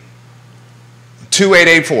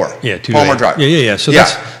 2884. Yeah, Palmer Drive. Yeah. So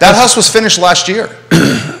that house was finished last year.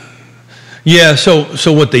 Yeah,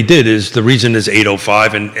 so what they did is, the reason is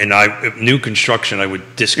 805, and new construction, I would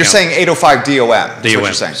discount. You're saying 805 DOM. That's what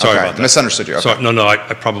you're saying. Sorry about that. Misunderstood you. Okay. Sorry, no, I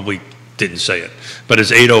probably didn't say it. But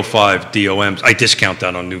it's 805 DOMs. I discount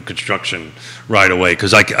that on new construction right away,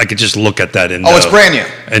 because I could just look at that and it's brand new.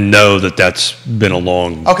 And know that that's been a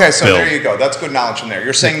long Okay, so build. there you go. That's good knowledge from there.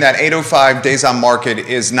 You're saying that 805 days on market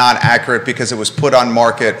is not accurate because it was put on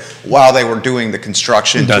market while they were doing the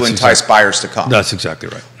construction to entice buyers to come. That's exactly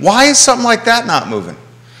right. Why is something like that not moving?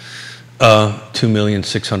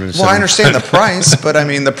 $2,670,000. Well, I understand the price, but I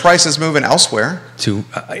mean the price is moving elsewhere.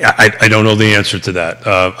 I don't know the answer to that.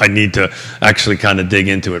 I need to actually kind of dig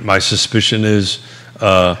into it. My suspicion is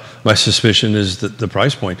the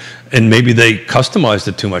price point, and maybe they customized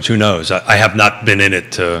it too much. Who knows? I have not been in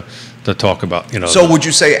it to talk about. So would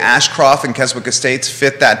you say Ashcroft and Keswick Estates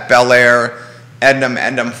fit that Bel Air,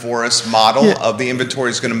 Ednam Forest model of the inventory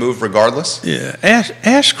is going to move regardless? Yeah,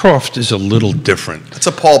 Ashcroft is a little different. It's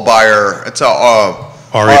a Paul Buyer. It's a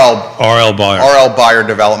RL Buyer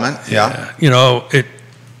development. Yeah.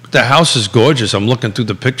 The house is gorgeous. I'm looking through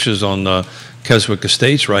the pictures on Keswick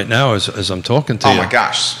Estates right now as I'm talking to you. Oh my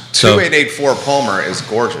gosh, 2884 Palmer is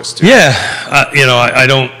gorgeous, dude. Yeah, I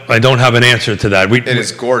don't have an answer to that. It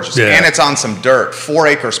is gorgeous, yeah. And it's on some dirt. 4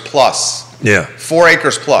 acres plus. Yeah. 4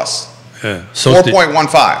 acres plus. Yeah. So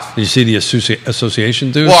 4.15. You see the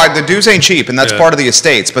association dues? Well, the dues ain't cheap, and that's part of the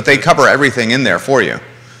estates, but they cover everything in there for you.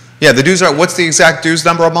 Yeah, the dues are. What's the exact dues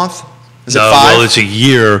number a month? Is it 5? Well, it's a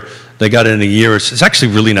year. They got it in a year. It's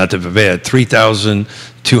actually really not that bad.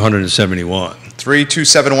 3,271.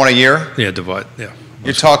 3,271 a year. Yeah, divide. Yeah.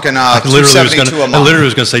 You're talking I 272 a month. I literally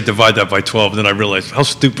was going to say divide that by 12, then I realized how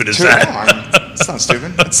stupid is that? It's not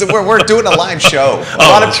stupid. We're doing a live show.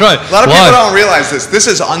 That's right. A lot of people don't realize this. This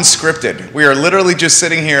is unscripted. We are literally just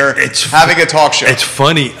sitting here having a talk show. It's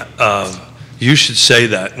funny. You should say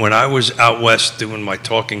that. When I was out west doing my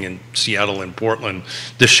talking in Seattle and Portland,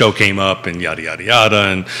 this show came up and yada, yada,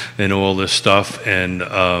 yada, and all this stuff. And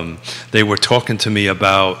they were talking to me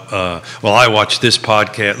about, I watched this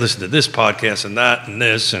podcast, listen to this podcast and that and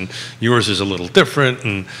this, and yours is a little different.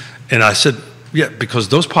 And I said, yeah, because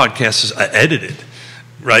those podcasts are edited,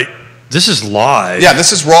 right? This is live. Yeah,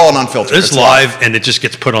 this is raw and unfiltered. It's live, and it just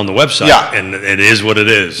gets put on the website. Yeah. And it is what it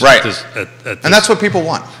is. Right. And that's what people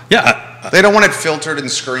want. Yeah. They don't want it filtered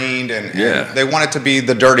and screened, and they want it to be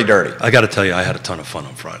the dirty. I got to tell you, I had a ton of fun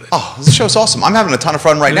on Friday. Oh, this show's awesome. I'm having a ton of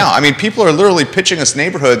fun right now. I mean, people are literally pitching us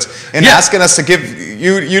neighborhoods and asking us to give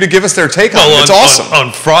you to give us their take on it. It's awesome.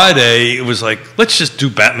 On Friday, it was like, let's just do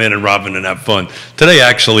Batman and Robin and have fun. Today,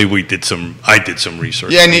 actually, I did some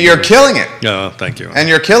research. Yeah, and you're killing it. Yeah, thank you. And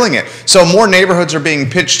you're killing it. So more neighborhoods are being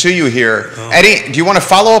pitched to you here. Eddie, do you want to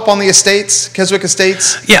follow up on the estates, Keswick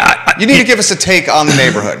Estates? Yeah. You need to give us a take on the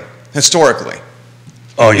neighborhood, historically.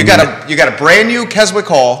 Oh, you got a brand new Keswick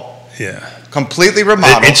Hall. Yeah. Completely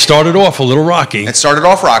remodeled. It started off a little rocky. It started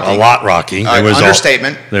off rocky. A lot rocky. There was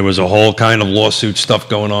understatement. There was a whole kind of lawsuit stuff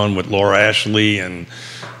going on with Laura Ashley and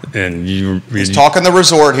he's talking the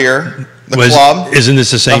resort here, the club. Isn't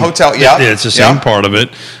this the same? The hotel, yeah. It's the same part of it,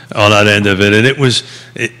 on that end of it. And it was,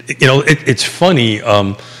 it's funny,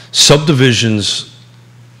 subdivisions.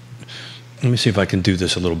 Let me see if I can do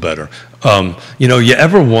this a little better. You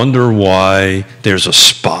ever wonder why there's a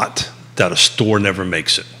spot that a store never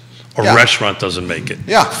makes it? Or a restaurant doesn't make it?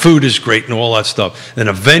 Yeah. Food is great and all that stuff. And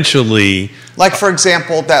eventually... Like, for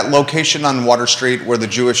example, that location on Water Street where the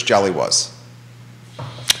Jewish deli was.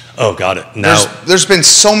 Oh, got it. Now, there's been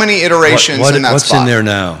so many iterations in that what's spot. In there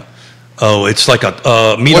now? Oh, it's like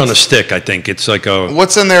a meat on a stick, I think. It's like a...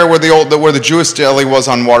 What's in there where the Jewish deli was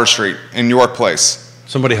on Water Street in York Place?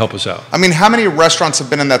 Somebody help us out. I mean, how many restaurants have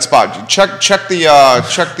been in that spot? Check the you're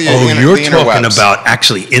the talking interwebs. about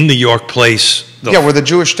actually in the York Place. Where the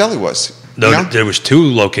Jewish deli was. No, you know? there was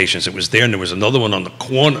 2 locations. It was there, and there was another one on the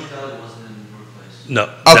corner. No.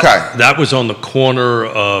 Okay. That was on the corner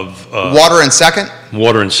of... Water and 2nd?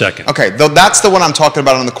 Water and 2nd. Okay, that's the one I'm talking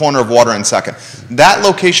about on the corner of Water and 2nd. That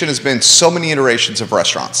location has been so many iterations of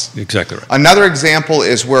restaurants. Exactly right. Another example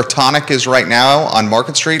is where Tonic is right now on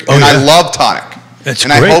Market Street, Oh, and yeah. I love Tonic. That's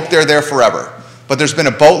and great. I hope they're there forever. But there's been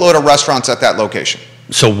a boatload of restaurants at that location.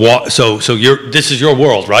 So this is your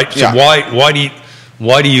world, right? So Yeah.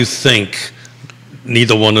 why do you think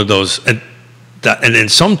neither one of those, and then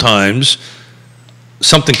sometimes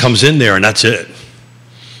something comes in there and that's it,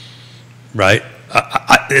 right?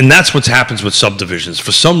 And that's what happens with subdivisions.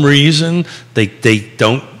 For some reason, they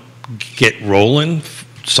don't get rolling.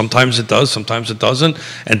 Sometimes it does, sometimes it doesn't.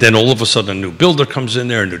 And then all of a sudden a new builder comes in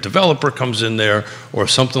there, a new developer comes in there, or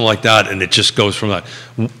something like that, and it just goes from that.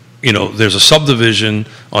 You know, there's a subdivision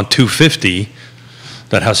on 250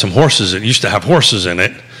 that has some horses. It used to have horses in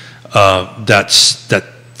it. That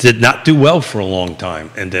did not do well for a long time,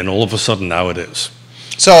 and then all of a sudden now it is.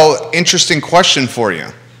 So, interesting question for you.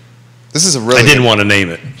 This is a really... I didn't want to name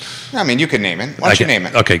it. I mean, you can name it. Why don't you name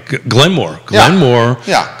it? Okay, Glenmore. Yeah. Glenmore.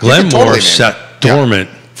 Yeah. Glenmore sat dormant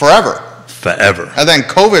forever. And then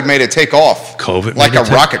COVID made it take off. Like a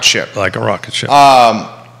rocket ship. Like a rocket ship.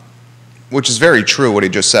 Which is very true what he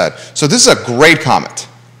just said. So this is a great comment.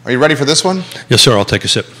 Are you ready for this one? Yes, sir. I'll take a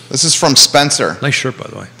sip. This is from Spencer. Nice shirt, by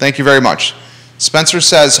the way. Thank you very much. Spencer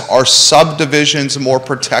says, are subdivisions more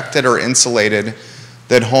protected or insulated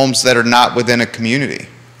than homes that are not within a community?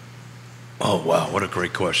 Oh, wow. What a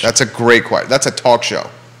great question. That's a great question. That's a talk show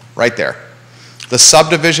right there. The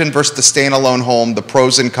subdivision versus the standalone home, the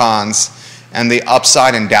pros and cons, and the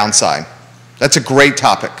upside and downside. That's a great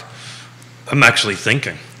topic. I'm actually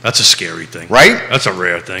thinking. That's a scary thing. Right? That's a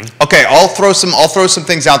rare thing. Okay, I'll throw some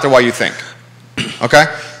things out there while you think. Okay?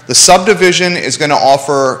 The subdivision is going to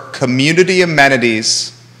offer community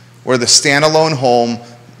amenities where the standalone home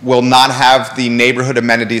will not have the neighborhood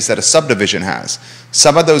amenities that a subdivision has.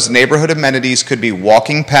 Some of those neighborhood amenities could be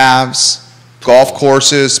walking paths, golf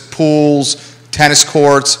courses, pools, tennis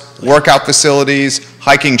courts, workout facilities,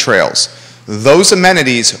 hiking trails. Those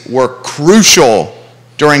amenities were crucial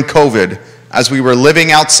during COVID as we were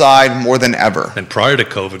living outside more than ever. And prior to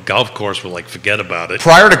COVID, golf course were like, forget about it.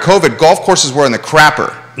 Prior to COVID, golf courses were in the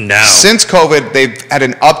crapper. Now. Since COVID, they've had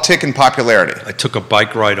an uptick in popularity. I took a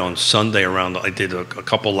bike ride on Sunday I did a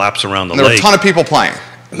couple laps around the And there lake. were a ton of people playing.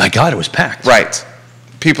 My God, it was packed. Right.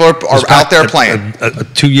 People are out there playing.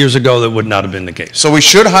 2 years ago, that would not have been the case. So we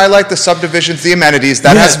should highlight the subdivisions, the amenities.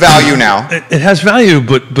 That has value now. It has value,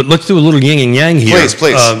 but let's do a little yin and yang here.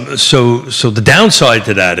 Please. So the downside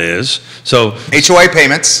to that is HOA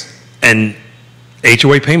payments. And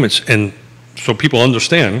HOA payments, and so people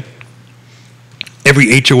understand,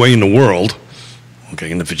 every HOA in the world,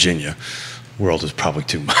 okay, in the Virginia world is probably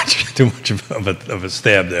too much of a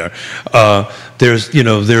stab there.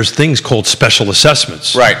 There's things called special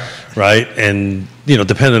assessments. Right, and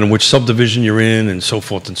depending on which subdivision you're in, and so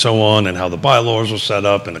forth and so on, and how the bylaws are set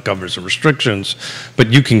up, and the governance and restrictions,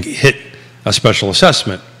 but you can hit a special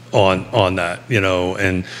assessment on that,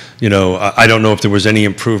 I don't know if there was any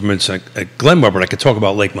improvements at Glenmore, but I could talk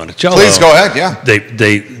about Lake Monticello. Please go ahead. Yeah.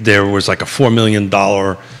 There was like a $4 million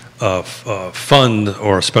fund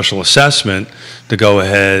or a special assessment to go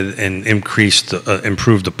ahead and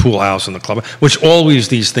improve the pool house and the club, which always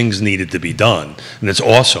these things needed to be done, and it's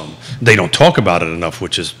awesome. They don't talk about it enough,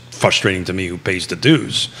 which is frustrating to me, who pays the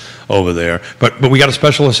dues over there. But we got a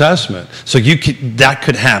special assessment, so that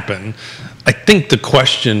could happen. I think the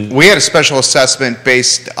question... We had a special assessment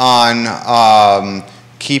based on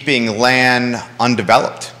keeping land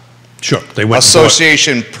undeveloped. Sure. They went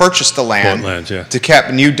Association purchased the land to keep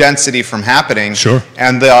new density from happening. Sure.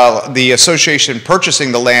 And the association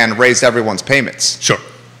purchasing the land raised everyone's payments. Sure.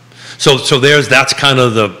 So that's kind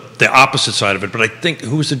of the opposite side of it. But I think,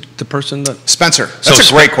 who was the person that... Spencer. That's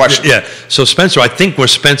a great question. Yeah. So Spencer, I think where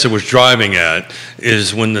Spencer was driving at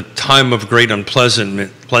is when the time of great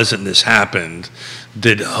unpleasantness happened,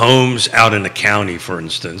 did homes out in the county, for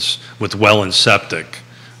instance, with well and septic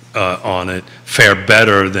on it, fare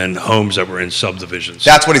better than homes that were in subdivisions?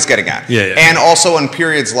 That's what he's getting at. Yeah. And also in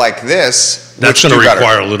periods like this, that's going to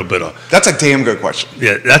require a little bit of... That's a damn good question.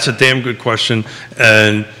 Yeah, that's a damn good question.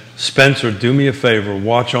 And Spencer, do me a favor,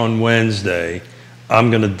 watch on Wednesday.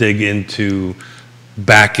 I'm going to dig into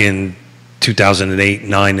back in 2008,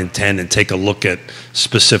 9, and 10 and take a look at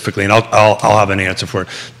specifically, and I'll have an answer for it.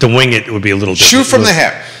 To wing it would be a little different. Shoot from the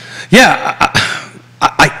hip. Yeah,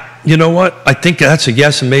 you know what? I think that's a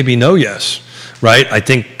yes and maybe no yes, right? I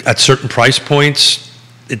think at certain price points,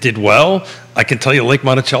 it did well. I can tell you Lake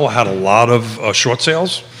Monticello had a lot of short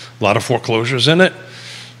sales, a lot of foreclosures in it.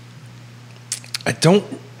 I don't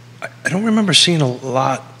remember seeing a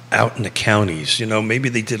lot out in the counties. You know, maybe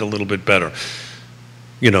they did a little bit better.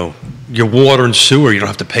 You know, your water and sewer, you don't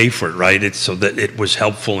have to pay for it, right? It's so that it was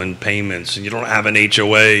helpful in payments, and you don't have an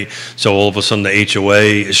HOA, so all of a sudden the HOA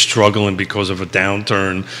is struggling because of a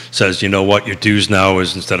downturn, says, you know what, your dues now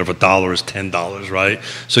is, instead of $1, is $10, right?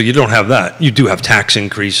 So you don't have that. You do have tax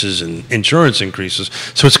increases and insurance increases.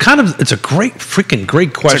 So it's a great question. It's a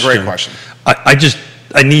great question.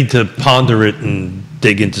 I need to ponder it and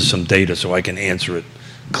dig into some data so I can answer it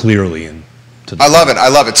clearly. And I love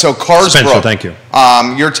it. So Carsbrook. Spencer, thank you.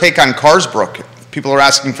 Your take on Carsbrook? People are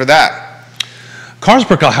asking for that.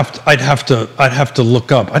 Carsbrook, I'd have to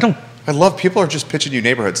look up. I love people are just pitching you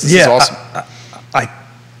neighborhoods. This is awesome. I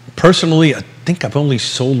personally, I think I've only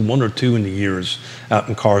sold 1 or 2 in the years out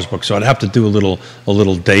in Carsbrook, so I'd have to do a little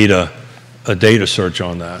data search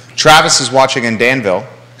on that. Travis is watching in Danville.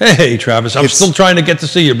 Hey, Travis, I'm still trying to get to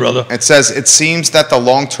see you, brother. It says, it seems that the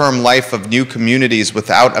long-term life of new communities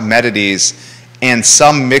without amenities and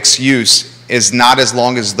some mixed use is not as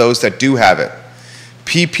long as those that do have it.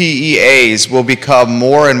 PPEAs will become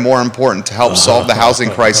more and more important to help solve the housing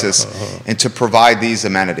crisis and to provide these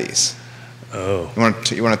amenities. Oh.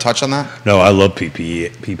 You want to touch on that? No, I love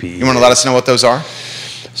PPE. You want to let us know what those are?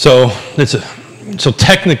 So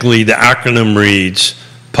technically the acronym reads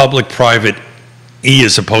Public-Private E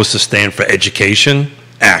is supposed to stand for Education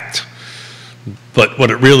Act. But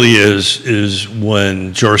what it really is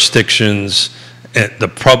when jurisdictions, the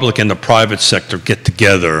public and the private sector get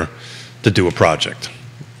together to do a project.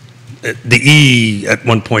 The E at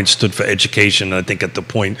one point stood for education. I think at the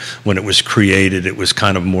point when it was created, it was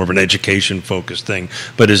kind of more of an education-focused thing,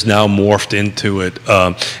 but is now morphed into it.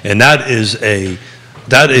 And that is a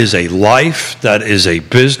life, that is a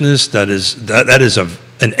business, that is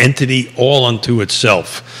an entity all unto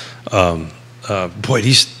itself. Boy,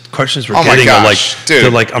 these questions we're getting are like, dude,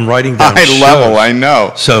 they're like, I'm writing down high level, I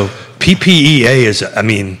know. So PPEA is, I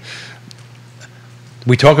mean,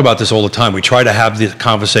 we talk about this all the time. We try to have the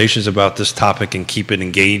conversations about this topic and keep it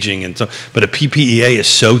engaging, and so, but a PPEA is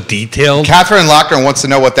so detailed. Catherine Lochner wants to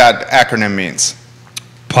know what that acronym means.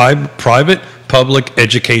 Private Public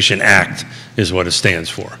Education Act is what it stands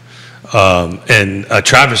for. And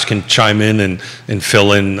Travis can chime in and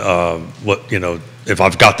fill in what, you know, if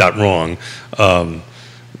I've got that wrong.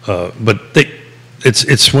 But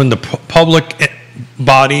it's when the public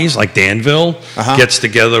bodies like Danville gets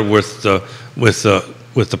together with the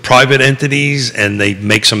private entities and they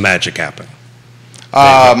make some magic happen.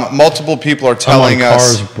 Multiple people are telling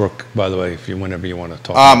us. Carsbrook, by the way, whenever you want to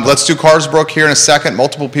talk. About let's do Carsbrook here in a second.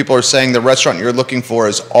 Multiple people are saying the restaurant you're looking for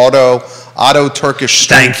is Otto Turkish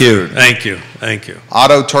Street Food. Thank you.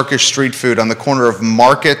 Otto Turkish Street Food on the corner of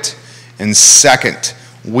Market and 2nd.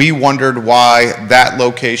 We wondered why that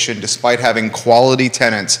location, despite having quality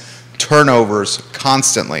tenants, turnovers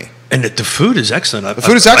constantly. And the food is excellent. The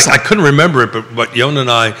food is excellent. I couldn't remember it, but Yonna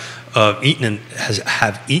and I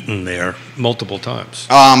have eaten there multiple times.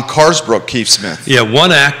 Carsbrook, Keith Smith. Yeah,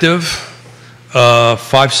 one active,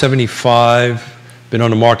 575. Been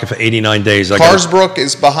on the market for 89 days. Carsbrook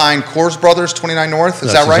is behind Coors Brothers, 29 North.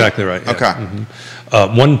 Is that right? That's exactly right. Yeah. Okay.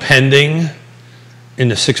 Mm-hmm. One pending in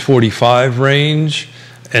the 645 range,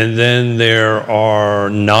 and then there are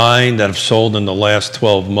 9 that have sold in the last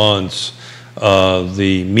 12 months.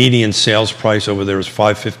 The median sales price over there is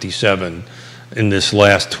 $557 in this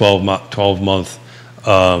last 12-month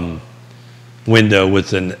window,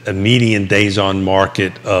 with a median days on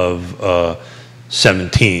market of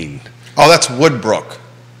 17. Oh, that's Woodbrook.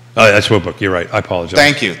 That's Woodbrook. You're right. I apologize.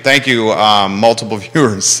 Thank you. Multiple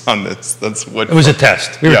viewers on this. That's Woodbrook. It was a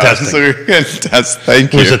test. We were testing. So we were going to test.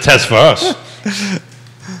 Thank you. It was a test for us.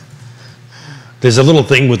 There's a little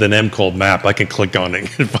thing with an M called map. I can click on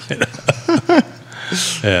it and find it.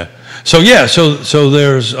 Yeah. So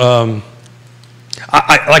there's. Like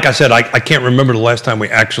I said, I can't remember the last time we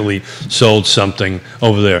actually sold something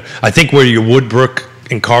over there. I think where your Woodbrook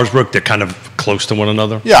and Carsbrook, they're kind of close to one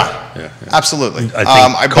another. Yeah. Absolutely.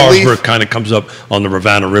 I think Carsbrook kind of comes up on the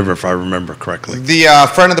Ravenna River, if I remember correctly. The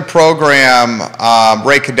friend of the program,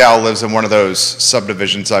 Ray Cadell, lives in one of those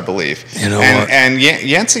subdivisions, I believe. You know what? And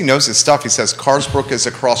Yancey knows his stuff. He says Carsbrook is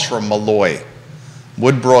across from Malloy.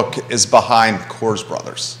 Woodbrook is behind Coors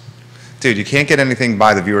Brothers. Dude, you can't get anything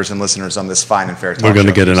by the viewers and listeners on this fine and fair talk We're going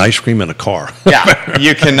to show. get an ice cream and a car. Yeah,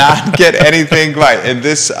 you cannot get anything by. And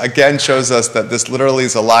this, again, shows us that this literally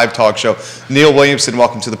is a live talk show. Neil Williamson,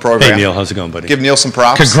 welcome to the program. Hey, Neil, how's it going, buddy? Give Neil some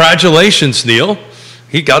props. Congratulations, Neil.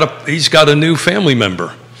 He's got a new family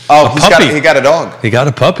member. Oh, he got a dog. He got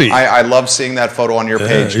a puppy. I love seeing that photo on your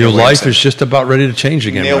page. Your life is just about ready to change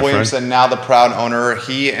again, Neil my Williamson, friend. now the proud owner,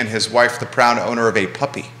 he and his wife, the proud owner of a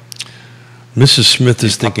puppy. Mrs. Smith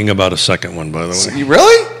is thinking about a second one, by the way. You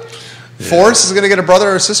really? Yeah. Forrest is going to get a brother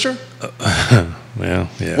or a sister? Yeah.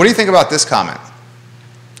 What do you think about this comment?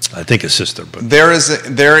 I think a sister, but there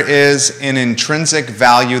is an intrinsic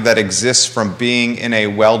value that exists from being in a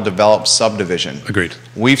well-developed subdivision. Agreed.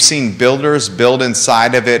 We've seen builders build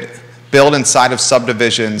inside of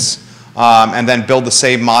subdivisions, and then build the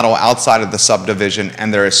same model outside of the subdivision,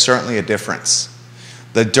 and there is certainly a difference.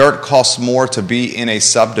 The dirt costs more to be in a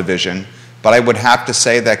subdivision, but I would have to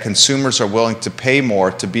say that consumers are willing to pay more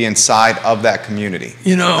to be inside of that community.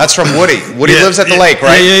 That's from Woody. Woody lives at the lake,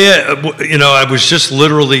 right? Yeah. I was just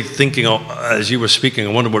literally thinking, as you were speaking,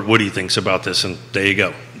 I wonder what Woody thinks about this, and there you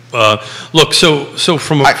go. Look, so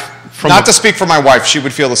not to speak for my wife, she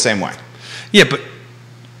would feel the same way. Yeah,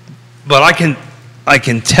 but I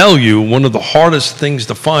can tell you one of the hardest things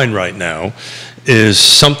to find right now is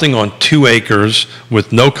something on 2 acres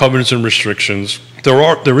with no covenants and restrictions.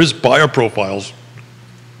 There is buyer profiles.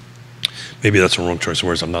 Maybe that's a wrong choice of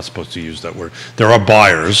words. I'm not supposed to use that word. There are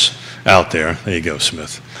buyers out there. There you go,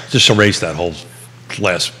 Smith. Just erase that whole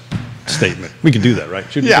last statement. We can do that, right?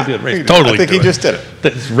 Yeah. Totally. I think he just did it.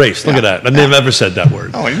 It's erased. Look at that. I never said that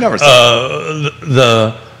word. Oh, he never said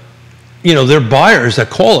that. There are buyers that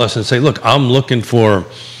call us and say, look, I'm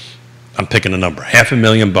picking a number,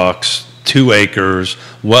 $500,000, 2 acres,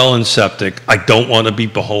 well and septic. I don't want to be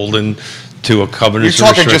beholden to a covenant. You're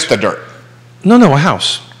talking just the dirt. No, a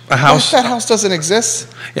house. A house. That house doesn't exist.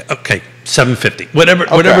 Yeah, okay, 750.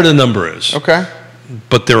 Whatever the number is. Okay.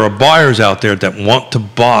 But there are buyers out there that want to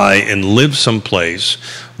buy and live someplace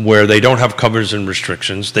where they don't have covenants and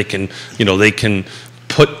restrictions. They can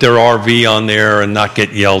put their RV on there and not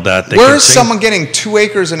get yelled at. Where is someone getting 2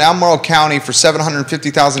 acres in Albemarle County for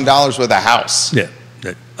 $750,000 with a house? Yeah.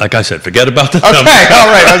 Like I said, forget about the number. Okay, all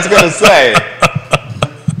right, I was going to say.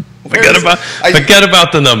 Forget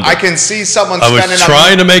about the number. I can see someone spending. I was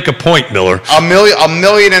trying to make a point, Miller. $1.5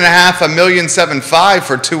 million, $1.75 million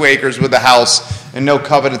for 2 acres with a house and no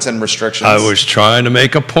covenants and restrictions. I was trying to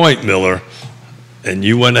make a point, Miller, and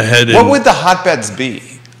you went ahead and. What would the hotbeds be?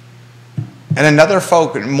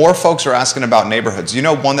 And more folks are asking about neighborhoods.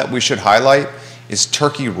 One that we should highlight is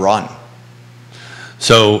Turkey Run.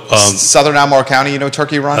 So Southern Albemarle County,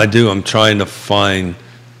 Turkey Run? I do. I'm trying to find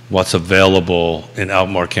what's available in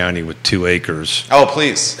Albemarle County with 2 acres. Oh,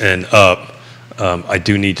 please. And up. I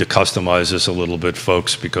do need to customize this a little bit,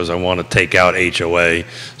 folks, because I want to take out HOA.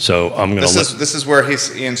 So I'm going to. This is where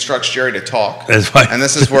he instructs Jerry to talk, right. And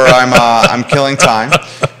this is where I'm killing time.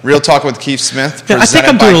 Real Talk with Keith Smith. I think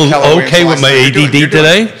I'm doing okay with my ADD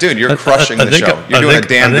today. Dude, you're crushing the show. You're doing a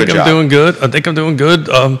damn good job. I think I'm doing good.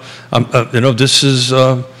 This is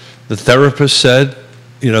the therapist said.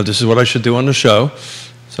 This is what I should do on the show.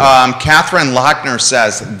 So. Catherine Lochner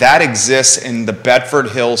says that exists in the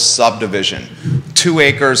Bedford Hills subdivision. 2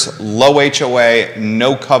 acres, low HOA,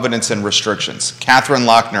 no covenants and restrictions. Catherine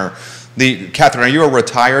Lochner. Catherine, are you a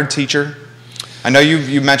retired teacher? I know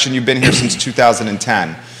you mentioned you've been here since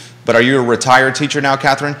 2010, but are you a retired teacher now,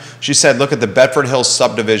 Catherine? She said, look at the Bedford Hills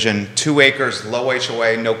subdivision, 2 acres, low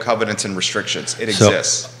HOA, no covenants and restrictions. It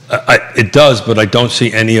exists. It does, but I don't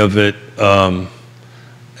see any of it on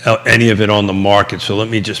the market. So let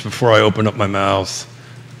me just, before I open up my mouth,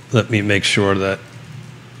 let me make sure that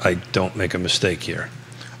I don't make a mistake here.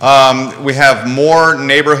 We have more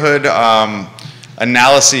neighborhood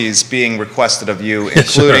analyses being requested of you,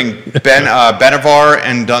 including Benavar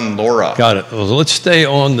and Dunlora. Got it. Well, let's stay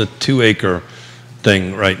on the 2 acre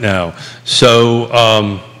thing right now.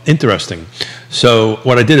 So interesting. So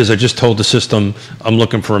what I did is I just told the system I'm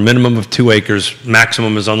looking for a minimum of 2 acres,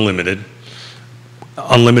 maximum is unlimited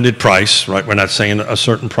price, right? We're not saying a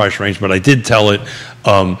certain price range, but I did tell it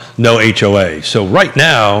no HOA. So right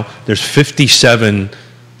now there's 57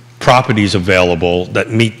 properties available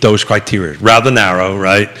that meet those criteria. Rather narrow,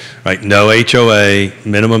 right? No HOA,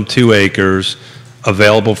 minimum 2 acres,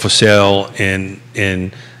 available for sale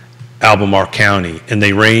in Albemarle County, and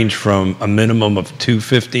they range from a minimum of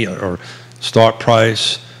 $250 or start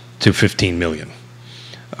price to $15 million.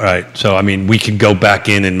 All right, so I mean we can go back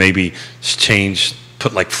in and maybe change,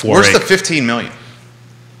 put like 4 Where's the $15 million?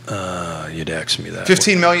 You'd ask me that.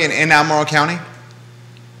 $15 million in Albemarle County?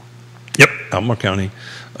 Yep, Albemarle County.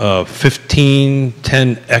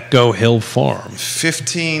 1510 Echo Hill Farm.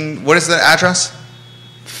 15, what is the address?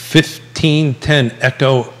 1510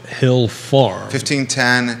 Echo Hill Farm.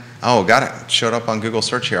 1510, oh, got it. Showed up on Google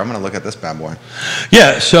search here. I'm going to look at this bad boy.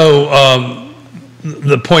 Yeah, so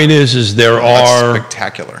the point is there That's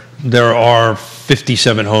spectacular. There are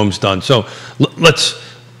 57 homes done. So let's,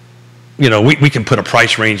 we can put a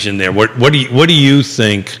price range in there. What do you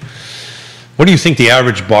think? What do you think the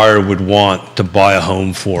average buyer would want to buy a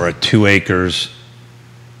home for at 2 acres,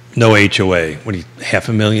 no HOA? What do you,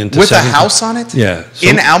 $500,000 to with a house on it? Yeah. So,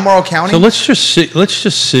 in Albemarle County? So let's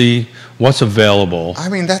just see what's available. I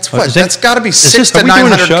mean, that's what, that's got to be 600 to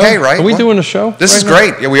 900K, right? Are we doing a show? This is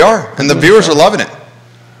great. Yeah, we are. And the viewers are loving it.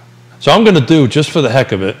 So I'm going to do, just for the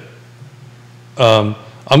heck of it, I'm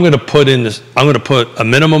going to put a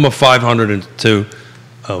minimum of 500 to,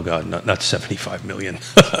 oh God, not 75 million.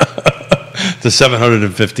 To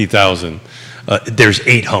 750,000. There's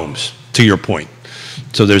 8 homes, to your point.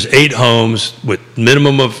 So there's 8 homes with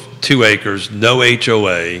minimum of 2 acres, no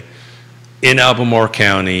HOA, in Albemarle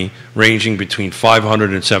County, ranging between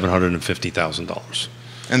 $500,000 and $750,000.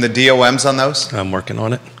 And the DOMs on those? I'm working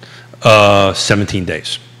on it. 17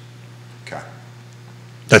 days. Okay.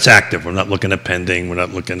 That's active. We're not looking at pending. We're not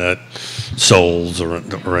looking at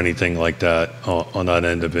solds or anything like that on that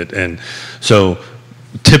end of it. And so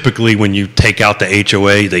typically when you take out the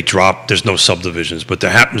HOA, they drop. There's no subdivisions, but there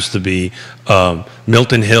happens to be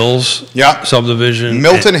Milton Hills subdivision.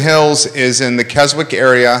 Milton Hills is in the Keswick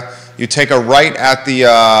area. You take a right at the,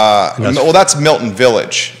 that's Milton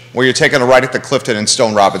Village, where you're taking a right at the Clifton and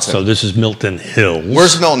Stone Robinson. So this is Milton Hills.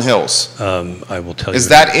 Where's Milton Hills? I will tell you. Is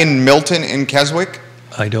that in Milton in Keswick?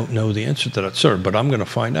 I don't know the answer to that, sir, but I'm going to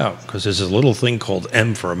find out because there's a little thing called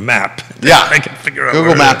M for a map. Yeah. I can figure out.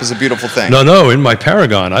 Google Map is a beautiful thing. No, in my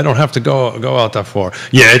Paragon. I don't have to go out that far.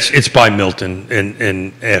 Yeah, it's by Milton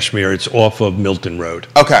in Ashmere. It's off of Milton Road.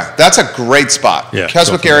 Okay, that's a great spot. Yeah,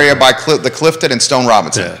 Keswick area by the Clifton and Stone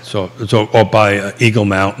Robinson. Yeah, so it's by Eagle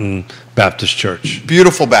Mountain Baptist Church.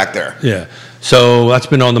 Beautiful back there. Yeah, so that's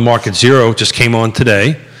been on the market. Zero just came on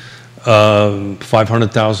today.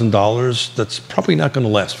 $500,000. That's probably not going to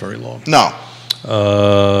last very long. No.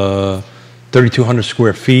 3,200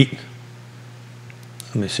 square feet.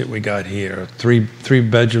 Let me see what we got here. Three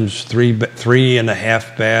bedrooms, three and a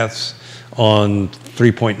half baths on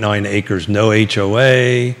 3.9 acres. No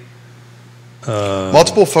HOA.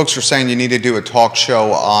 Multiple folks are saying you need to do a talk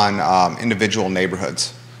show on individual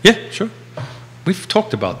neighborhoods. Yeah, sure. We've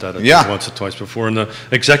talked about that once or twice before, and the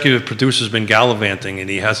executive producer's been gallivanting, and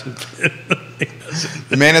he hasn't.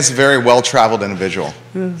 The man is a very well-traveled individual,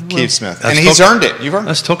 Keith Smith, and he's earned it. You've earned it.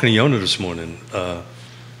 I was talking to Yonna this morning.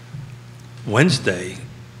 Wednesday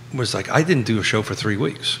was like, I didn't do a show for 3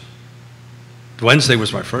 weeks. Wednesday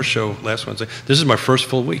was my first show last Wednesday. This is my first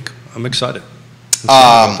full week. I'm excited.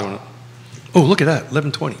 Oh, look at that,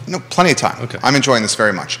 11:20. No, plenty of time. Okay. I'm enjoying this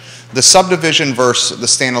very much. The subdivision versus the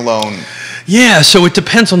standalone. Yeah, so it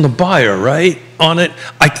depends on the buyer, right? On it,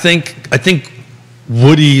 I think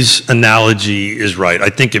Woody's analogy is right. I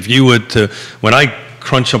think if you would when I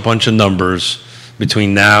crunch a bunch of numbers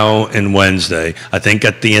between now and Wednesday, I think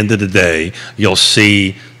at the end of the day, you'll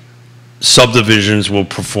see subdivisions will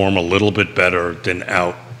perform a little bit better than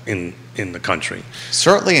out in the country.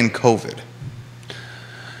 Certainly in COVID.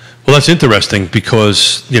 Well, that's interesting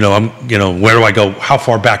because, where do I go? How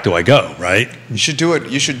far back do I go, right? You should do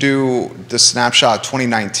it. You should do the snapshot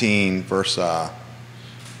 2019 versus, so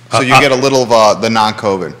you get a little of the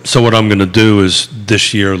non-COVID. So what I'm going to do is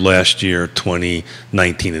this year, last year,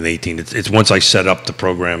 2019 and 18. It's once I set up the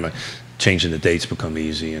program, changing the dates become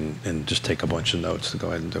easy and just take a bunch of notes to go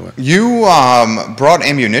ahead and do it. You brought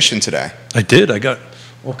ammunition today. I did. I got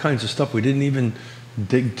all kinds of stuff. We didn't even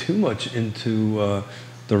dig too much into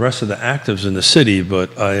the rest of the actives in the city,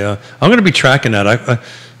 but I'm going to be tracking that.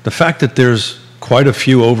 The fact that there's quite a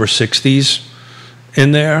few over 60s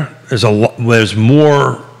in there, there's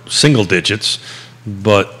more single digits,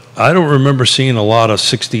 but I don't remember seeing a lot of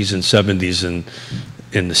 60s and 70s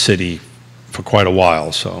in the city for quite a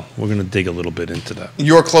while, so we're going to dig a little bit into that.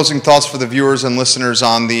 Your closing thoughts for the viewers and listeners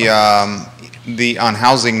on on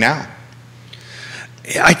housing now?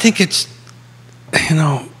 I think it's,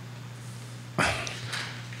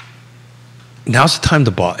 now's the time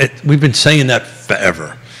to buy. We've been saying that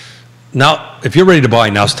forever. Now, if you're ready to buy,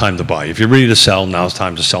 now's the time to buy. If you're ready to sell, now's the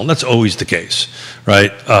time to sell. And that's always the case,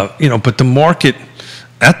 right? But the market,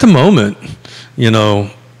 at the moment,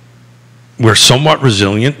 we're somewhat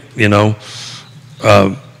resilient. The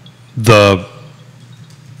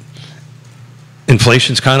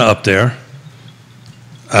inflation's kind of up there.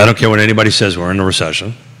 I don't care what anybody says, we're in a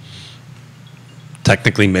recession.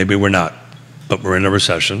 technically, maybe we're not, but we're in a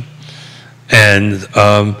recession. And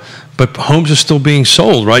but homes are still being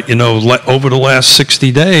sold, right? You know, over the last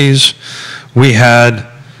 60 days, we had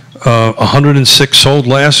 106 sold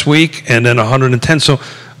last week, and then 110. So,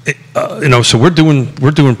 you know, so we're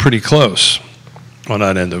doing pretty close on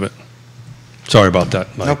that end of it. Sorry about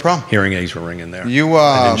that. No problem. Hearing aids were ringing there. I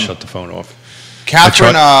didn't shut the phone off.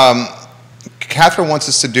 Catherine wants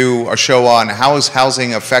us to do a show on how is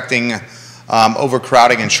housing affecting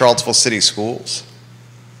overcrowding in Charlottesville city schools.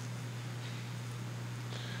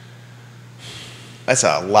 That's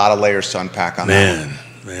a lot of layers to unpack on that.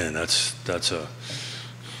 Man, that's a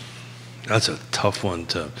tough one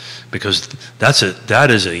because that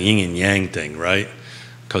is a yin and yang thing, right?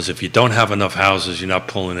 Because if you don't have enough houses, you're not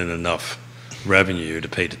pulling in enough revenue to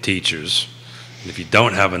pay the teachers. And if you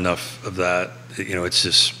don't have enough of that, you know, it's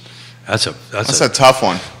just that's a tough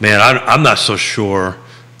one. Man, I'm not so sure.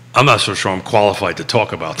 I'm not so sure I'm qualified to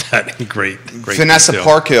talk about that in great Vanessa detail.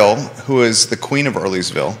 Parkhill, who is the queen of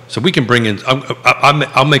Earlysville. So we can bring in.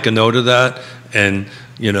 I'll make a note of that, and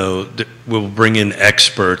you know, we'll bring in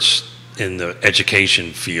experts in the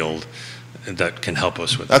education field that can help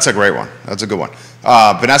us with that. That's a great one. That's a good one.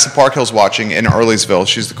 Vanessa Parkhill's watching in Earlysville.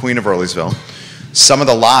 She's the queen of Earlysville. Some of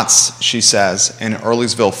the lots, she says, in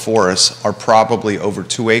Earlysville Forest are probably over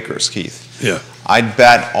 2 acres, Keith. Yeah. I'd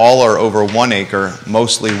bet all are over 1 acre,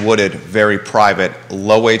 mostly wooded, very private,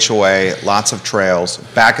 low HOA, lots of trails.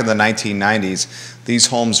 Back in the 1990s, these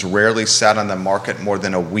homes rarely sat on the market more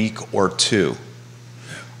than a week or two.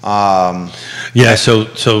 Yeah,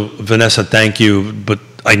 so Vanessa, thank you, but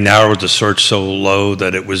I narrowed the search so low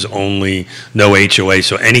that it was only no HOA,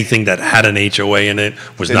 so anything that had an HOA in it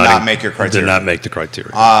did not make your criteria. Did not make the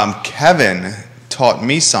criteria. Kevin taught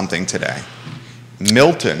me something today.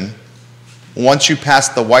 Milton, once you pass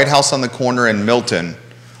the White House on the corner in Milton,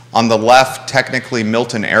 on the left, technically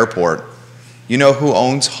Milton Airport, you know who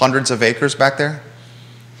owns hundreds of acres back there?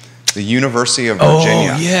 The University of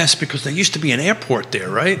Virginia. Oh, yes, because there used to be an airport there,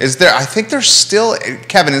 right? Is there? I think there's still,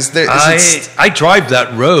 Kevin, is there? I drive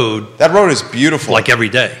that road. That road is beautiful. Like every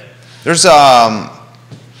day. There's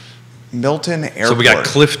Milton Airport. So we got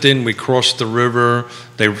Clifton, we crossed the river.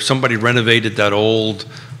 Somebody renovated that old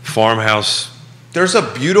farmhouse. There's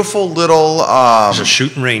a beautiful little. There's a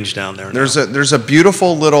shooting range down there now. There's a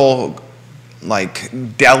beautiful little, like,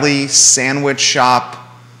 deli sandwich shop,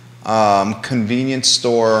 convenience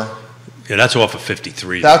store. Yeah, that's off of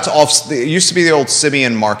 53. That's off. It used to be the old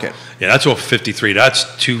Simeon Market. Yeah, that's off of 53.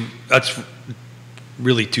 That's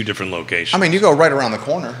really two different locations. I mean, you go right around the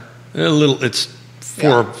corner. It's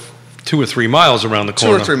 2 or 3 miles around the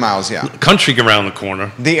corner. 2 or 3 miles, yeah. Country around the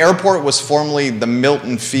corner. The airport was formerly the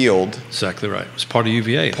Milton Field. Exactly right. It was part of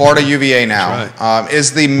UVA. Part of UVA now. That's right.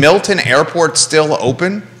 Is the Milton Airport still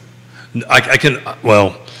open?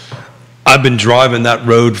 Well, I've been driving that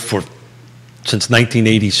road since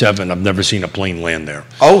 1987. I've never seen a plane land there.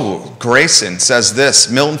 Oh, Grayson says this.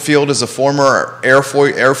 Milton Field is a former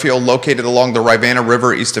airfield located along the Rivanna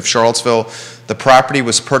River east of Charlottesville. The property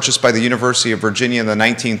was purchased by the University of Virginia in the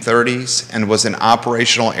 1930s and was an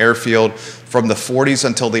operational airfield from the 40s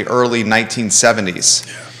until the early 1970s.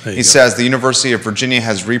 Yeah, he says the University of Virginia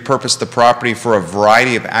has repurposed the property for a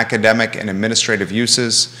variety of academic and administrative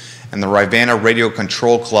uses. And the Rivanna Radio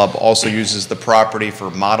Control Club also uses the property for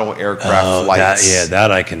model aircraft flights.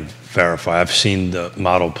 That I can verify. I've seen the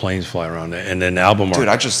model planes fly around there. And then Albemarle. Dude,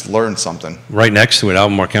 I just learned something. Right next to it,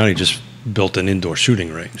 Albemarle County just built an indoor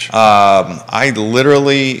shooting range. I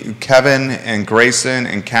literally, Kevin and Grayson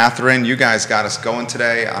and Catherine, you guys got us going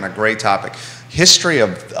today on a great topic. History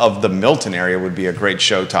of the Milton area would be a great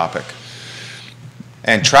show topic.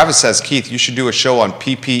 And Travis says, Keith, you should do a show on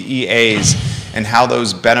PPEAs and how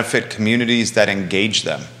those benefit communities that engage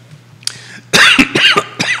them.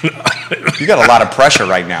 You got a lot of pressure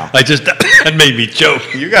right now. That made me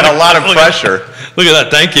choke. You got a lot of pressure. Look at that.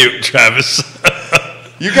 Thank you, Travis.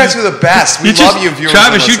 You guys are the best. We love you, viewers.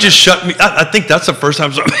 Travis, you just shut me. I think that's the first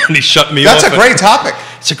time somebody shut me off. That's a great topic.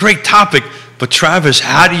 It's a great topic. But Travis,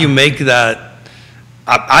 how do you make that?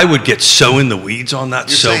 I would get so in the weeds on that.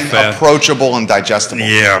 You're so saying fast. Approachable and digestible.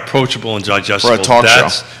 Yeah, approachable and digestible. For a talk show.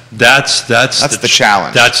 That's the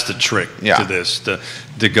challenge. That's the trick to this. To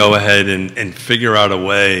go ahead and figure out a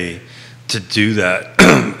way to do that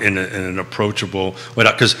in an approachable way.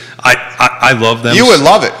 Because I love them. You would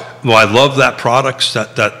love it. Well, I love that product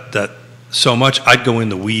that so much. I'd go in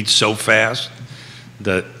the weeds so fast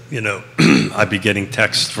that, you know, I'd be getting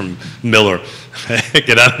texts from Miller.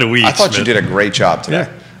 Get out of the weeds. I thought you did a great job today.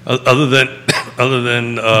 Yeah. Other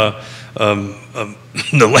than the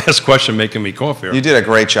last question making me cough here. You did a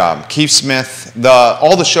great job. Keith Smith,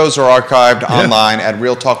 all the shows are archived online at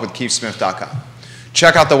realtalkwithkeithsmith.com.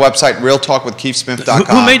 Check out the website, realtalkwithkeithsmith.com.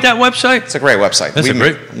 Who made that website? It's a great website.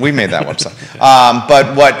 We made that website.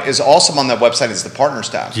 But what is awesome on that website is the Partners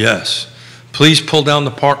tab. Yes. Please pull down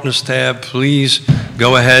the Partners tab. Please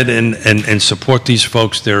go ahead and support these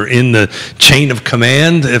folks. They're in the chain of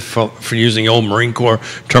command, for using old Marine Corps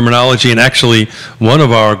terminology. And actually, one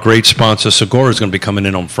of our great sponsors, Sigora, is going to be coming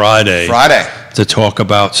in on Friday to talk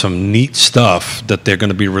about some neat stuff that they're going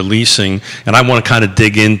to be releasing. And I want to kind of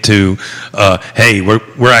dig into, hey,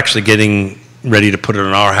 we're actually getting ready to put it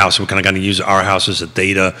in our house. We're kind of going to use our house as a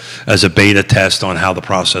beta test on how the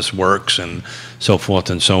process works and so forth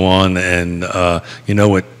and so on. And you know,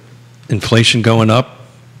 with inflation going up,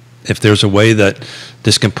 if there's a way that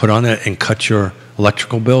this can put on it and cut your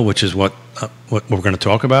electrical bill, which is what we're going to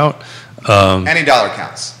talk about. Any dollar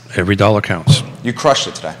counts. Every dollar counts. You crushed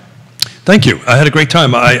it today. Thank you. I had a great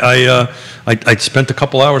time. I spent a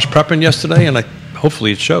couple hours prepping yesterday, and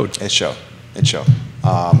hopefully it showed. It showed. It showed.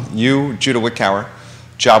 You, Judah Wickower,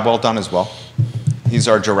 job well done as well. He's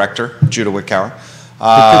our director, Judah Wickower.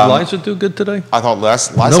 Did Liza do good today? I thought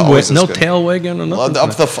Liza always does no good. Tail wagging or nothing?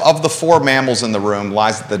 Of the four mammals in the room,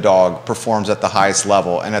 Liza the dog performs at the highest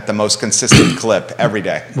level and at the most consistent clip every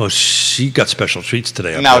day. Well, she got special treats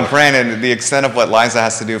today. Now, granted, the extent of what Liza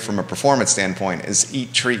has to do from a performance standpoint is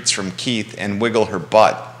eat treats from Keith and wiggle her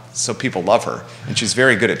butt so people love her, and she's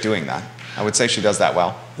very good at doing that. I would say she does that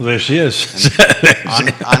well. There she is.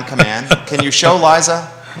 on command. Can you show Liza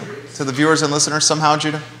to the viewers and listeners somehow,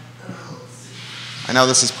 Judah? I know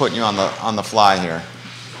this is putting you on the fly here.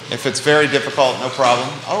 If it's very difficult, no problem.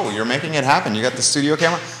 Oh, you're making it happen. You got the studio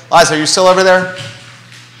camera? Liza, are you still over there?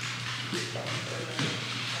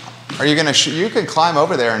 Are you going to you can climb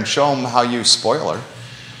over there and show them how you spoil her.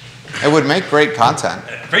 It would make great content.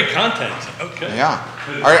 Great content. Okay. Yeah.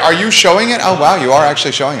 Are you showing it? Oh, wow, you are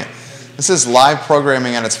actually showing it. This is live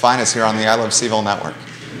programming at its finest here on the I Love CVille Network.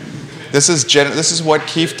 This is what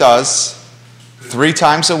Keith does 3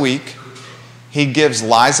 times a week. He gives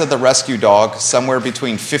Liza the rescue dog somewhere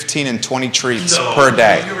between 15 and 20 treats per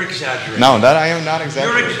day. You're exaggerating. No, that I am not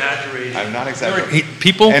exaggerating. You're exaggerating. I'm not exaggerating.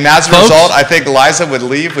 People, and as a result, I think Liza would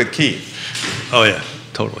leave with Keith. Oh yeah,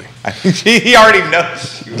 totally. He already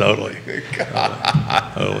knows. Totally.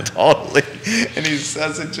 Totally. And he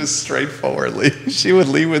says it just straightforwardly. She would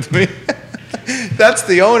leave with me. That's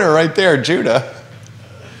the owner right there, Judah.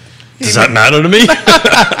 Does that matter to me?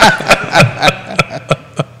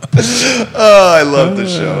 Oh, I love the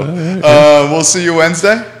show. We'll see you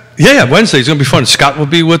Wednesday? Yeah, Wednesday's going to be fun. Scott will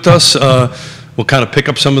be with us. We'll kind of pick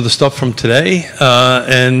up some of the stuff from today.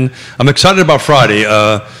 And I'm excited about Friday.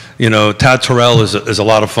 You know, Tad Terrell is a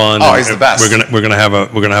lot of fun. Oh, he's the best. We're gonna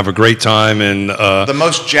have a great time. And the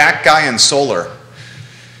most jacked guy in solar.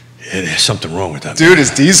 Yeah, there's something wrong with that. Dude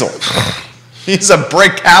is diesel. He's a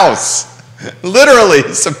brick house. Literally,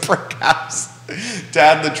 he's a brick house.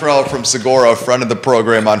 Tad Luttrell from Sigora fronted the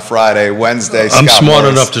program on Friday. Wednesday, I'm Scott smart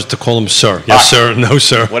Morris. enough just to call him sir. Yes, sir. No,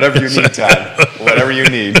 sir. Whatever you need, Tad. Whatever you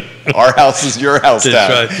need. Our house is your house, Tad.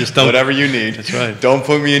 That's right. Just don't, whatever you need. That's right. Don't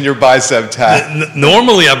put me in your bicep, Tad.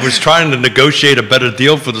 Normally, I was trying to negotiate a better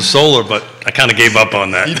deal for the solar, but I kind of gave up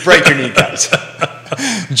on that. You'd break your kneecaps.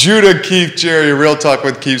 Judah, Keith, Jerry, Real Talk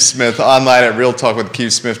with Keith Smith, online at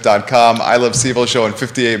realtalkwithkeithsmith.com. I Love CVille show in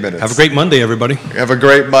 58 minutes. Have a great Monday, everybody. Have a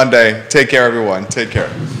great Monday. Take care, everyone. Take care.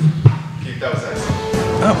 Keith, that was excellent.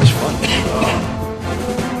 That was fun.